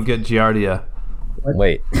 just don't get Giardia.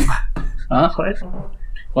 Wait. Huh?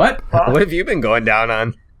 What? What have you been going down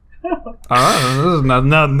on? This is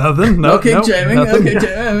nothing. No, okay, shaming. Nothing. Okay,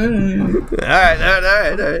 shaming.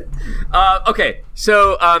 All right. Okay,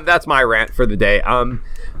 so that's my rant for the day.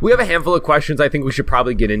 We have a handful of questions. I think we should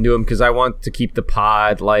probably get into them because I want to keep the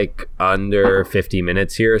pod like under 50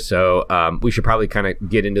 minutes here. So we should probably kind of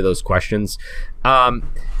get into those questions.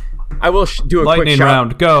 I will do a lightning quick shout.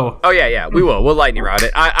 Round. Go. Oh yeah, we will. We'll lightning round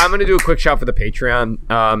it. I'm going to do a quick shout for the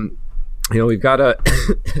Patreon. We've got a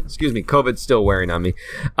excuse me, COVID's still wearing on me.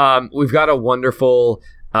 We've got a wonderful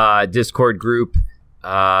Discord group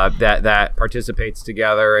that participates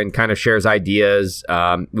together and kind of shares ideas.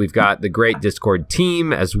 We've got the great Discord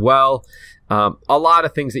team as well. A lot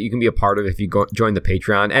of things that you can be a part of if you join the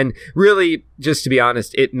Patreon. And really, just to be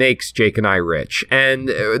honest, it makes Jake and I rich. And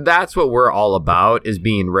that's what we're all about, is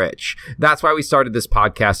being rich. That's why we started this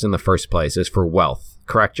podcast in the first place, is for wealth.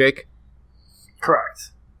 Correct, Jake?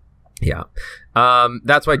 Correct. Yeah.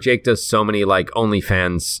 That's why Jake does so many like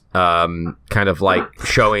OnlyFans kind of like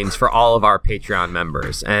showings for all of our Patreon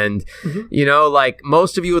members. And, like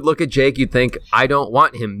most of you would look at Jake, you'd think, I don't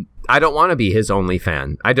want to be his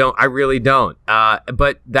OnlyFan. I really don't.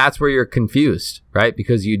 But that's where you're confused, right?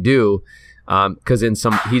 Because you do. Because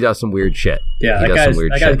he does some weird shit. Yeah, that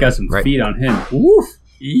guy's got some feet on him. Woof.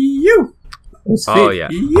 Ew. Oh, yeah.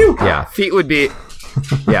 Ew. Yeah, feet would be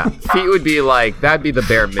like, that'd be the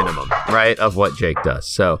bare minimum, right, of what Jake does.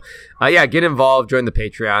 So, get involved, join the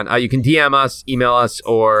Patreon. You can DM us, email us,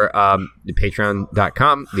 or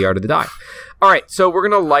patreon.com, The Art of the Dive. All right, so we're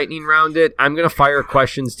going to lightning round it. I'm going to fire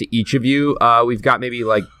questions to each of you. We've got maybe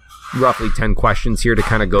like roughly 10 questions here to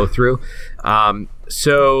kind of go through.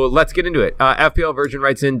 So let's get into it. FPL Virgin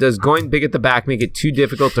writes in, does going big at the back make it too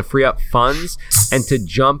difficult to free up funds and to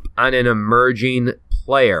jump on an emerging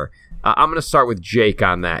player? I'm going to start with Jake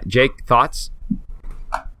on that. Jake, thoughts?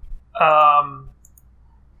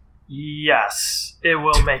 Yes, it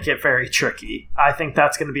will make it very tricky. I think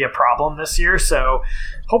that's going to be a problem this year. So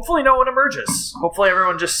hopefully no one emerges. Hopefully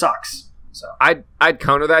everyone just sucks. So I'd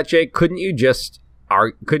counter that, Jake. Couldn't you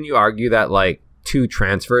argue that like 2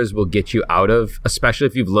 transfers will get you out of, especially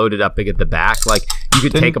if you've loaded up big at the back? Like you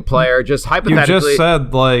could take a player, just hypothetically. You just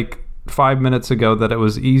said like 5 minutes ago that it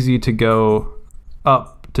was easy to go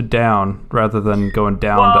up to down rather than going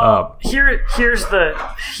down to up.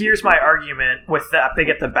 Here's my argument with that big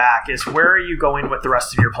at the back is, where are you going with the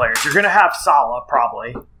rest of your players? You're going to have Salah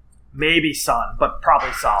probably, maybe Son, but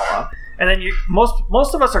probably Salah, and then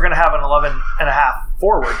most of us are going to have an 11.5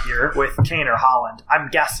 forward here with Kane or Haaland, I'm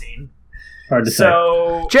guessing. Hard to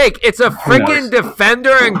say. Jake, it's a freaking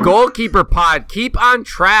defender and goalkeeper pod. Keep on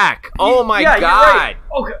track. Oh my God. You're right.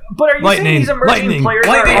 Okay, but are you saying these emerging players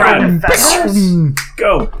are defenders?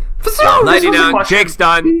 Go. Lightning down. Jake's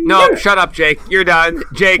done. No, shut up, Jake. You're done.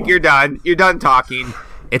 Jake, you're done. You're done talking.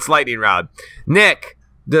 It's lightning round. Nick,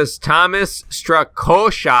 does Thomas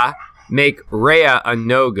Strakosha make Raya a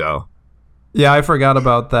no-go? Yeah, I forgot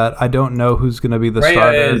about that. I don't know who's going to be the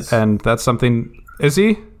starter, and that's something. Is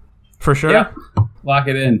he? For sure? Yeah. Lock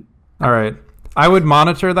it in. All right. I would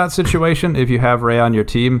monitor that situation if you have Ray on your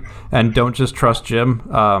team, and don't just trust Jim.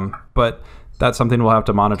 But that's something we'll have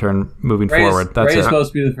to monitor moving forward. That's Ray is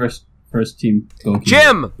supposed to be the first team goalkeeper.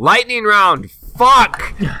 Jim, lightning round.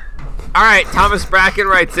 Fuck. All right, Thomas Bracken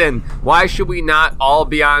writes in, why should we not all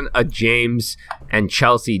be on a James and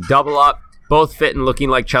Chelsea double up? Both fit and looking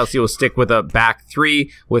like Chelsea will stick with a back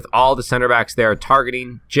 3 with all the center backs they are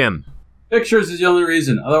targeting. Jim. Fixtures is the only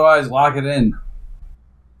reason. Otherwise, lock it in.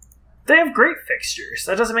 They have great fixtures.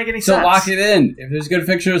 That doesn't make any sense. So lock it in. If there's good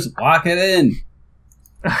fixtures, lock it in.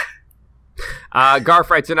 Garf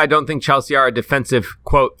writes in, I don't think Chelsea are a defensive,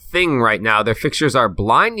 quote, thing right now. Their fixtures are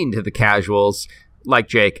blinding to the casuals, like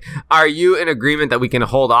Jake. Are you in agreement that we can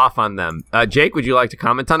hold off on them? Jake, would you like to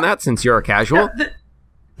comment on that since you're a casual? Yeah,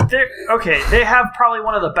 They have probably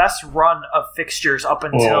one of the best run of fixtures up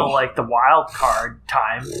until like the wild card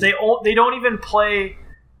time. They don't even play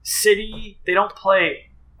City. They don't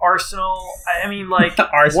play Arsenal. I mean, like,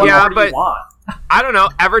 what more do you want? I don't know.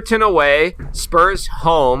 Everton away, Spurs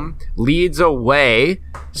home, Leeds away,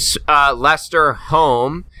 Leicester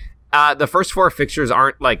home. The first 4 fixtures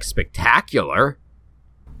aren't like spectacular.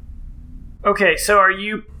 Okay, so are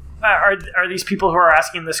you? Are these people who are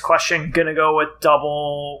asking this question gonna go with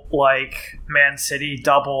double like Man City,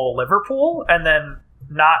 double Liverpool, and then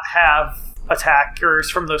not have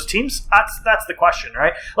attackers from those teams? That's the question,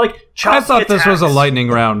 right? Like Chelsea I thought this was a lightning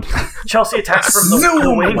round. Chelsea attacks from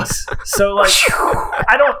the wings, so like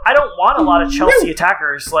I don't want a lot of Chelsea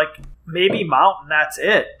attackers. Like maybe Mount, and that's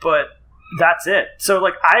it, but that's it. So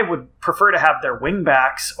like I would prefer to have their wing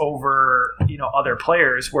backs over other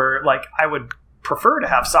players. Where like I would prefer to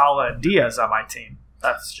have Salah and Diaz on my team.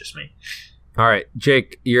 That's just me. All right,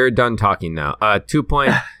 Jake, you're done talking now. 2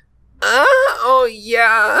 point. Oh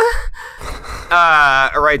yeah.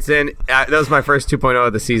 Writes in. That was my first 2.0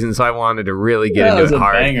 of the season, so I wanted to really get into it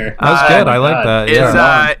hard. Banger. That was good. I like that.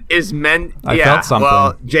 I felt something.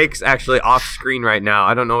 Well, Jake's actually off screen right now.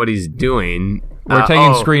 I don't know what he's doing. We're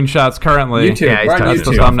taking screenshots currently. YouTube. Yeah, he's That's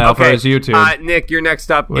the thumbnail for his YouTube. Nick, you're next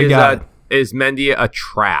up. Is Mendy a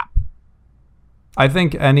trap? I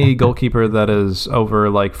think any goalkeeper that is over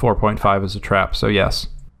like 4.5 is a trap. So yes.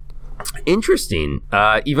 Interesting.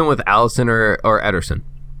 Even with Alisson or Ederson.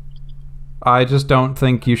 I just don't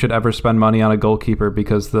think you should ever spend money on a goalkeeper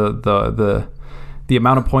because the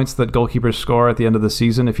amount of points that goalkeepers score at the end of the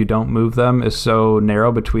season, if you don't move them, is so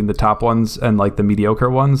narrow between the top ones and like the mediocre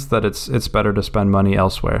ones that it's better to spend money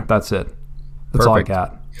elsewhere. That's it. That's all I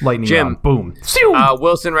got. Lightning Jim, round. Boom.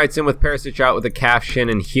 Wilson writes in with Perisic out with a calf, shin,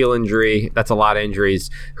 and heel injury. That's a lot of injuries.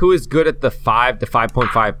 Who is good at the 5 to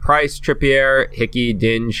 5.5 price? Trippier, Hickey,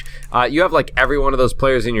 Dinge. You have like every one of those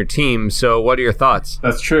players in your team. So what are your thoughts?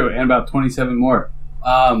 That's true, and about 27 more.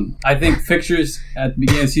 I think fixtures at the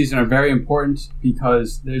beginning of the season are very important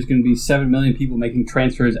because there's going to be 7 million people making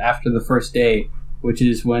transfers after the first day, which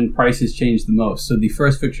is when prices change the most. So the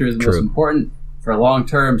first fixture is the most important for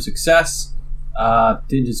long-term success.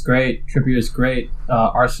 Dinge is great. Trippier is great.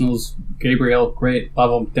 Arsenal's Gabriel, great.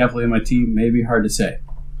 Love him. Definitely in my team. Maybe hard to say.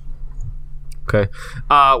 Okay.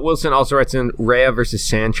 Wilson also writes in Raya versus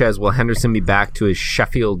Sanchez. Will Henderson be back to his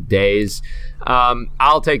Sheffield days?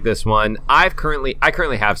 I'll take this one. I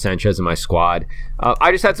currently have Sanchez in my squad.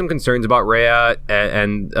 I just had some concerns about Raya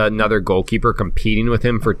and another goalkeeper competing with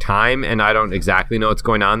him for time, and I don't exactly know what's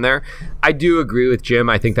going on there. I do agree with Jim.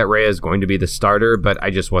 I think that Raya is going to be the starter, but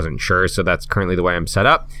I just wasn't sure, so that's currently the way I'm set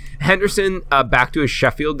up. Henderson, back to his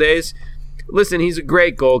Sheffield days. Listen, he's a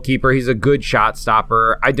great goalkeeper. He's a good shot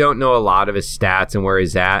stopper. I don't know a lot of his stats and where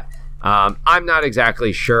he's at. I'm not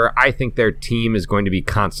exactly sure. I think their team is going to be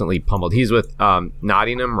constantly pummeled. He's with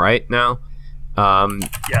Nottingham right now.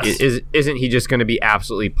 Yes. Isn't he just going to be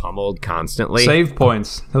absolutely pummeled constantly? Save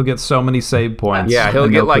points. He'll get so many save points. Yeah, he'll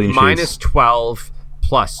get like minus 12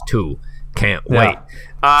 plus 2. Can't wait.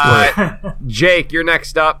 Jake, you're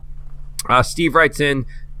next up. Steve writes in,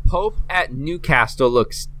 Pope at Newcastle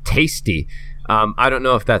looks tasty. I don't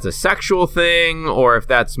know if that's a sexual thing or if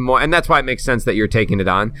that's more, and that's why it makes sense that you're taking it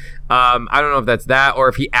on. I don't know if that's that or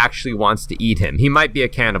if he actually wants to eat him. He might be a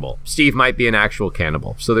cannibal. Steve might be an actual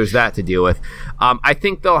cannibal. So there's that to deal with. I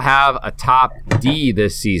think they'll have a top D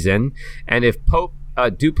this season. And if Pope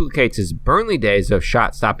duplicates his Burnley days of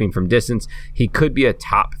shot stopping from distance, he could be a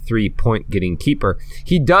top 3 point getting keeper.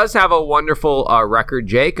 He does have a wonderful record,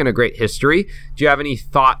 Jake, and a great history. Do you have any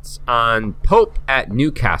thoughts on Pope at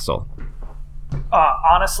Newcastle?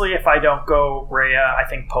 Honestly, if I don't go Raya, I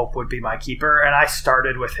think Pope would be my keeper, and I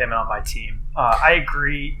started with him on my team. I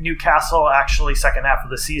agree. Newcastle actually second half of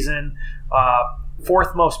the season,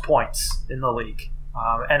 4th most points in the league,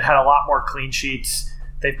 and had a lot more clean sheets.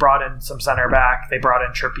 They brought in some center back. They brought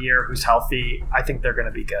in Trippier, who's healthy. I think they're going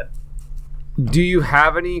to be good. Do you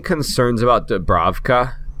have any concerns about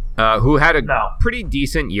Dubravka, who had a pretty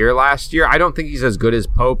decent year last year? I don't think he's as good as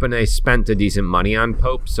Pope, and they spent a decent money on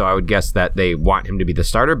Pope, so I would guess that they want him to be the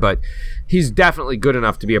starter, but he's definitely good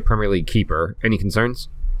enough to be a Premier League keeper. Any concerns?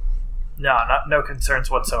 No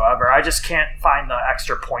concerns whatsoever. I just can't find the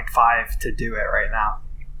extra 0.5 to do it right now.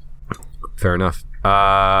 Fair enough.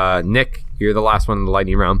 Nick, you're the last one in the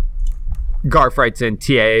lightning round. Garf writes in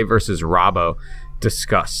TAA versus Robbo.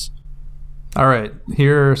 Discuss. All right,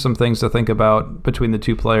 here are some things to think about between the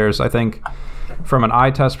two players. I think from an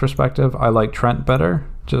eye test perspective, I like Trent better,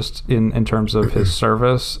 just in terms of his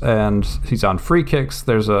service, and he's on free kicks.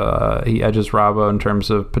 He edges Robbo in terms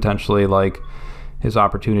of potentially like his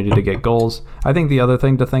opportunity to get goals. I think the other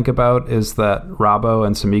thing to think about is that Robbo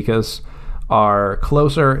and Tsimikas are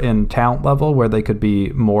closer in talent level where they could be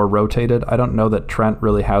more rotated. I don't know that Trent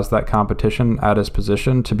really has that competition at his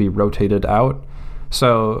position to be rotated out.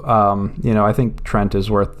 So, I think Trent is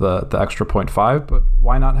worth the extra 0.5, but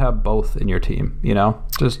why not have both in your team?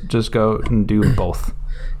 Just go and do both.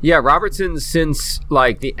 Yeah, Robertson since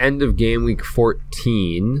the end of game week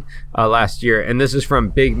 14 last year, and this is from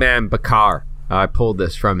Big Man Bakar. I pulled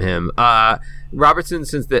this from him. Robertson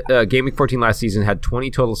since the game week 14 last season had 20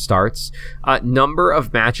 total starts. Number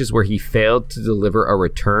of matches where he failed to deliver a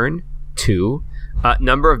return, 2.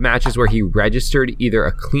 Number of matches where he registered either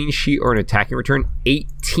a clean sheet or an attacking return,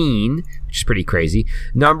 18, which is pretty crazy.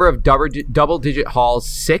 Number of double-digit hauls,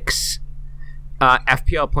 6.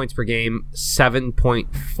 FPL points per game,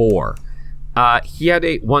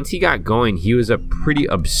 7.4. Once he got going, he was a pretty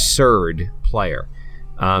absurd player.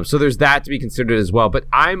 So there's that to be considered as well. But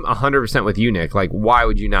I'm 100% with you, Nick. Why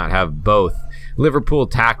would you not have both? Liverpool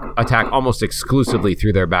attack almost exclusively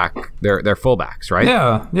through their fullbacks, right?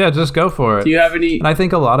 Yeah, just go for it. Do you have any? And I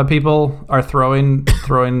think a lot of people are throwing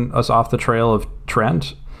us off the trail of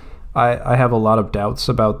Trent. I have a lot of doubts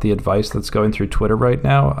about the advice that's going through Twitter right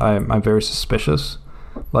now. I'm very suspicious.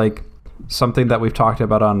 Something that we've talked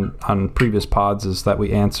about on previous pods is that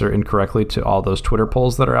we answer incorrectly to all those Twitter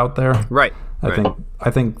polls that are out there. Right.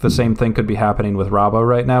 I think the same thing could be happening with Robbo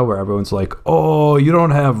right now, where everyone's like, "Oh, you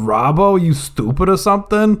don't have Robbo, you stupid," or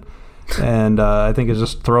something. And I think it's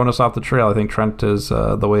just throwing us off the trail. I think Trent is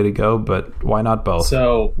the way to go, but why not both?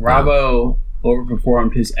 So Robbo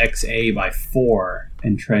overperformed his XA by 4,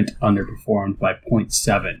 and Trent underperformed by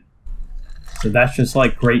 0.7. So that's just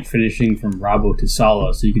great finishing from Robbo to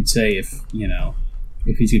Salah. So you could say if he's going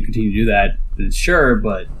to continue to do that, then sure.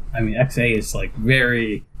 But XA is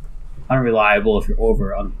very unreliable if you're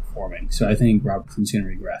over or underperforming. So I think Robertson's going to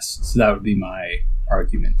regress. So that would be my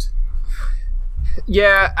argument.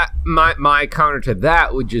 Yeah, my counter to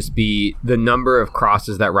that would just be the number of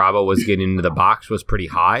crosses that Robbo was getting into the box was pretty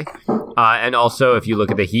high. And also, if you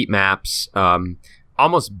look at the heat maps,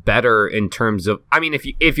 almost better in terms of,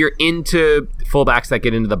 if you're into fullbacks that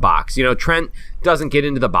get into the box, Trent doesn't get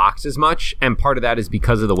into the box as much, and part of that is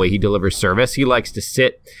because of the way he delivers service. He likes to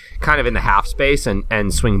sit kind of in the half space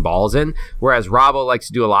and swing balls in, whereas Robbo likes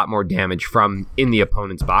to do a lot more damage from in the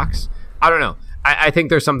opponent's box. I don't know. I think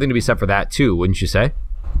there's something to be said for that too, wouldn't you say?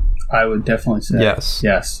 I would definitely say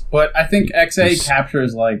yes. But I think XA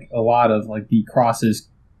captures a lot of the crosses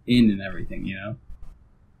in and everything,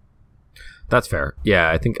 That's fair. Yeah,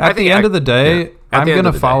 I think at the end of the day, I'm going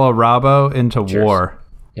to follow Robbo into war.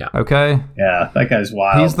 Yeah. Okay? Yeah, that guy's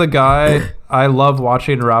wild. He's the guy. I love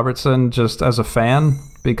watching Robertson just as a fan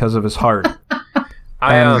because of his heart.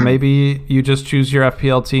 And maybe you just choose your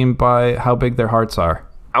FPL team by how big their hearts are.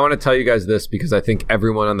 I want to tell you guys this because I think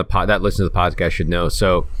everyone on the that listens to the podcast should know.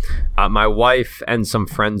 So my wife and some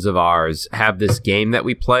friends of ours have this game that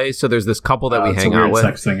we play. So there's this couple that we hang out with. It's a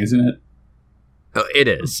weird sex thing, isn't it? It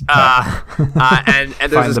is. And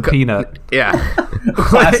there's Find the peanut. Yeah.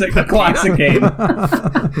 classic game.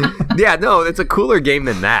 Yeah, no, it's a cooler game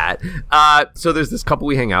than that. So there's this couple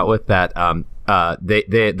we hang out with that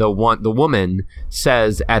the woman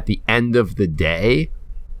says at the end of the day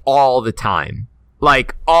all the time.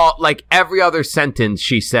 Every other sentence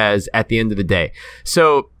she says at the end of the day.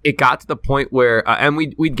 So it got to the point where, and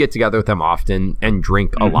we'd get together with them often and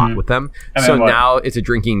drink a lot with them. So now it's a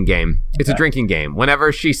drinking game. It's a drinking game.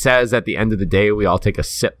 Whenever she says at the end of the day, we all take a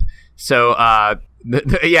sip. So,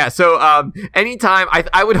 anytime,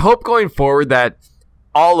 I would hope going forward that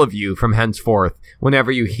all of you from henceforth,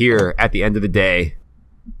 whenever you hear at the end of the day,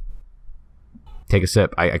 take a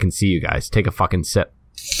sip. I can see you guys. Take a fucking sip.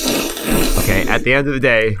 Okay, at the end of the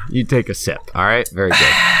day, you take a sip. All right, very good.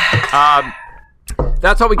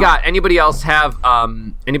 That's all we got. Anybody else have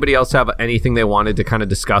anything they wanted to kind of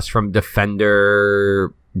discuss from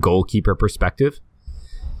defender goalkeeper perspective?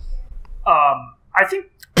 I think.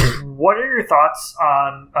 What are your thoughts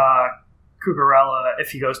on Cucurella if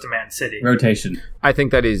he goes to Man City? Rotation. I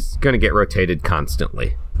think that he's going to get rotated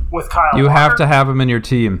constantly. With Kyle You Walker? have to have him in your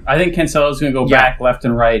team. I think Cancelo's going to go back left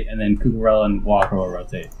and right, and then Cucurella and Walker will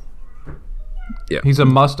rotate. Yeah. He's a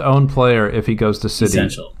must-own player if he goes to City.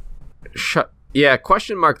 Essential. Yeah,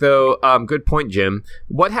 question mark, though. Good point, Jim.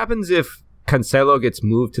 What happens if Cancelo gets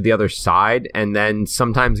moved to the other side and then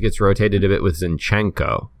sometimes gets rotated a bit with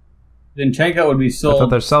Zinchenko? Zinchenko would be sold. I thought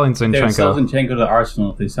they're selling Zinchenko. They would sell Zinchenko to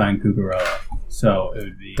Arsenal if they sign Cucurella. So it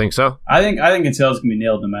would be. Think so? I think Cancelo's going to be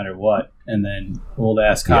nailed no matter what. And then old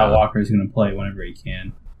ass Kyle Walker is going to play whenever he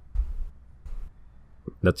can.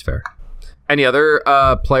 That's fair. Any other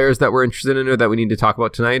players that we're interested in or that we need to talk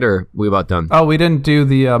about tonight, or are we about done? Oh, we didn't do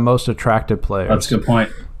the most attractive players. That's a good point.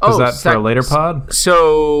 Is that for a later pod?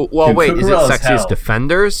 So, Dude, wait, is it Cucurella's sexiest hell.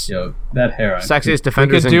 defenders? Yo, that hair. Sexiest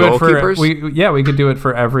defenders and goalkeepers? We could do it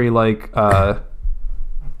for every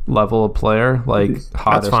level of player, like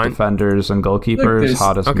hottest defenders and goalkeepers,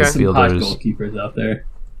 hottest midfielders. Hot goalkeepers out there.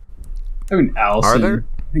 I mean, Allison. Are there?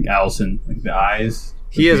 I think Allison, like the eyes.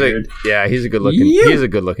 He's a good looking. He's a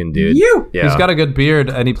good looking dude. Yeah. He's got a good beard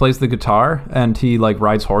and he plays the guitar and he like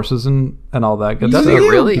rides horses and all that good stuff. Does he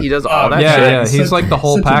really? He does all that shit? Yeah, he's like the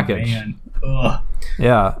whole package.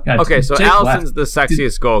 Yeah. God, okay, so Jake Allison's left. the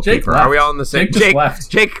sexiest goalkeeper. Left. Are we all in the same? Jake left.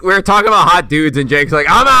 Jake, we were talking about hot dudes, and Jake's like,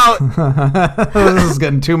 "I'm out. This is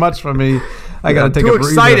getting too much for me. I gotta take a breather. Too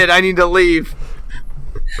excited. I need to leave."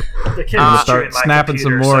 The kid I'm gonna start snapping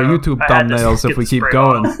some more YouTube thumbnails if we keep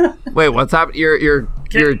going. Wait, what's happening?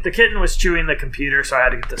 The kitten was chewing the computer, so I had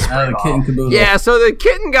to get the spray off. Yeah, so the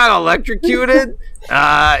kitten got electrocuted.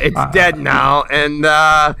 It's dead now, and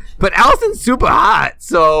but Allison's super hot,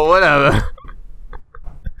 so whatever.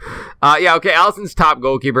 Yeah, okay. Allison's top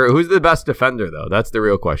goalkeeper. Who's the best defender, though? That's the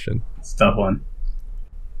real question. It's a tough one.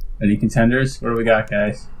 Any contenders? What do we got,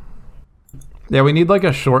 guys? Yeah, we need like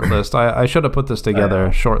a short list. I should have put this together.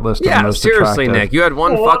 A short list. Yeah, of most seriously, attractive. Nick, you had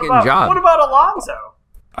one fucking job. What about Alonso?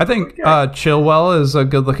 I think Chilwell is a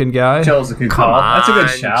good-looking guy. Chilwell's a good call. That's a good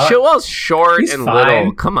shout. Chilwell's short He's and fine.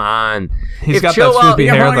 little. Come on. He's got that swoopy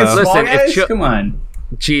hair, though. Listen, come on.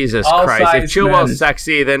 Jesus All Christ. If size Chilwell's matters.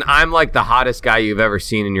 sexy, then I'm like the hottest guy you've ever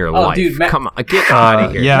seen in your life. Dude, come on, get out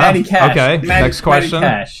of here. Yeah. Matty Cash. Okay, next question.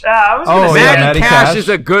 I was gonna say Matty Cash is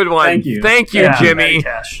a good one. Thank you. Yeah, Jimmy.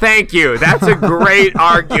 Thank you. That's a great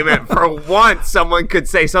argument. For once, someone could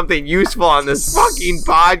say something useful on this fucking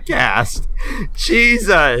podcast.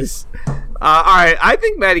 Jesus. All right, I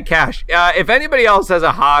think Matty Cash. If anybody else has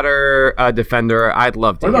a hotter defender, I'd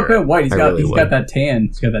love to What about hear Ben White? He's it. got that tan.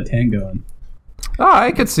 He's got that tan going. Oh,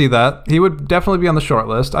 I could see that. He would definitely be on the short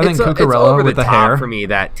list. I think it's Cucurella over with the the top hair. for me,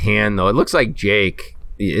 that tan, though. It looks like Jake.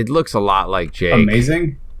 It looks a lot like Jake.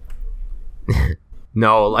 Amazing?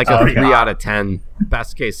 No, like a 3 out of 10.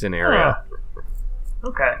 Best case scenario.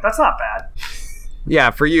 Okay, that's not bad.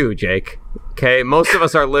 Yeah, for you, Jake. Okay, most of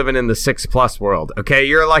us are living in the 6+ world. Okay,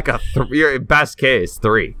 you're like you're best case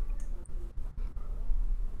 3.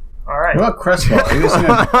 All right. What about Cresswell? Are you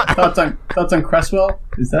guys thoughts on Cresswell?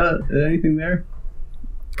 Is that anything there?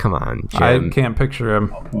 Come on, Jim. I can't picture him.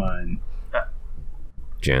 Come on.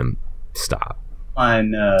 Jim, stop.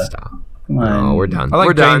 Stop. Come on. No, we're done. I like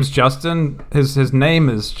we're James done. Justin. His name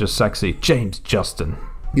is just sexy. James Justin.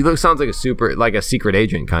 He sounds like a secret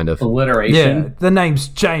agent, kind of. Alliteration. Yeah, the name's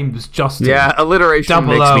James Justin. Yeah, alliteration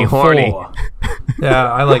makes me horny. 004.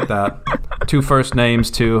 Yeah, I like that. 2 first names,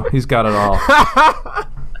 too. He's got it all.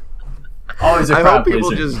 Always a I crowd hope people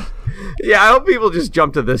pleaser. I hope people just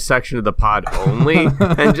jump to this section of the pod only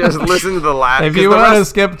and just listen to the last. If you want to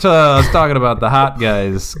skip to us talking about the hot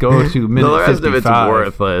guys, go to minute the rest 55. of it's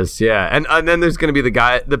worthless. Yeah, and then there's gonna be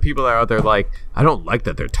the people that are out there like, I don't like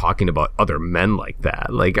that they're talking about other men like that.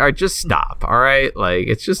 Like, all right, just stop. All right, like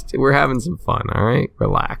it's just we're having some fun. All right,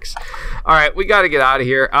 relax. All right, we got to get out of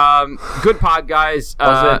here. Good pod, guys.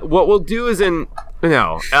 What we'll do is in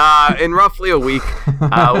roughly a week,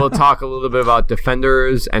 we'll talk a little bit about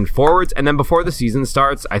defenders and forwards, and then before the season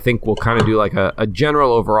starts, I think we'll kind of do like a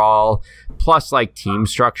general overall plus like team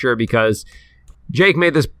structure, because Jake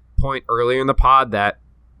made this point earlier in the pod that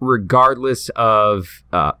regardless of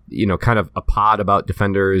kind of a pod about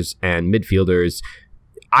defenders and midfielders,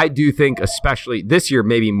 I do think especially this year,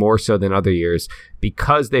 maybe more so than other years,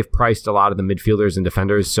 because they've priced a lot of the midfielders and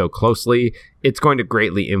defenders so closely, it's going to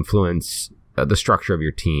greatly influence the structure of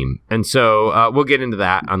your team. And so we'll get into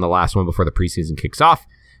that on the last one before the preseason kicks off.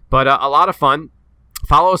 But a lot of fun.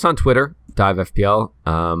 Follow us on Twitter, DiveFPL,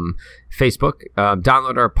 Facebook.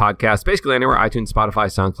 Download our podcast, basically anywhere, iTunes, Spotify,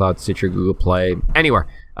 SoundCloud, Stitcher, Google Play, anywhere.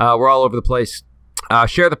 We're all over the place.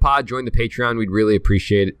 Share the pod, join the Patreon. We'd really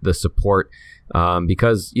appreciate the support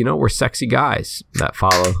because, we're sexy guys that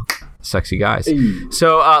follow sexy guys. Hey.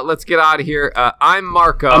 So let's get out of here. I'm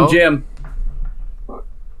Marco. I'm Jim.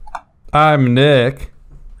 I'm Nick.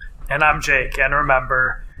 And I'm Jake. And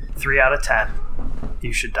remember, 3 out of 10,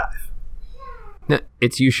 you should dive. No,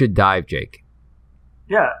 it's you should dive, Jake.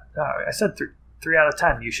 Yeah, I said 3 out of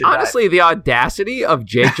 10, you should Honestly, dive. the audacity of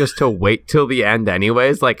Jake just to wait till the end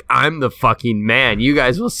anyways, like, I'm the fucking man. You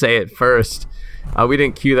guys will say it first. We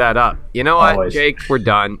didn't cue that up. You know what, Always. Jake? We're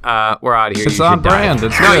done. We're out of here. It's on brand.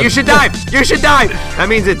 It's no, good. you should dive. You should dive. That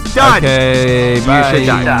means it's done. Okay, bye. You should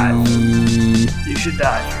dive. You should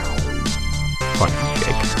dive. Fuck you,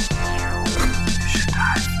 Jake.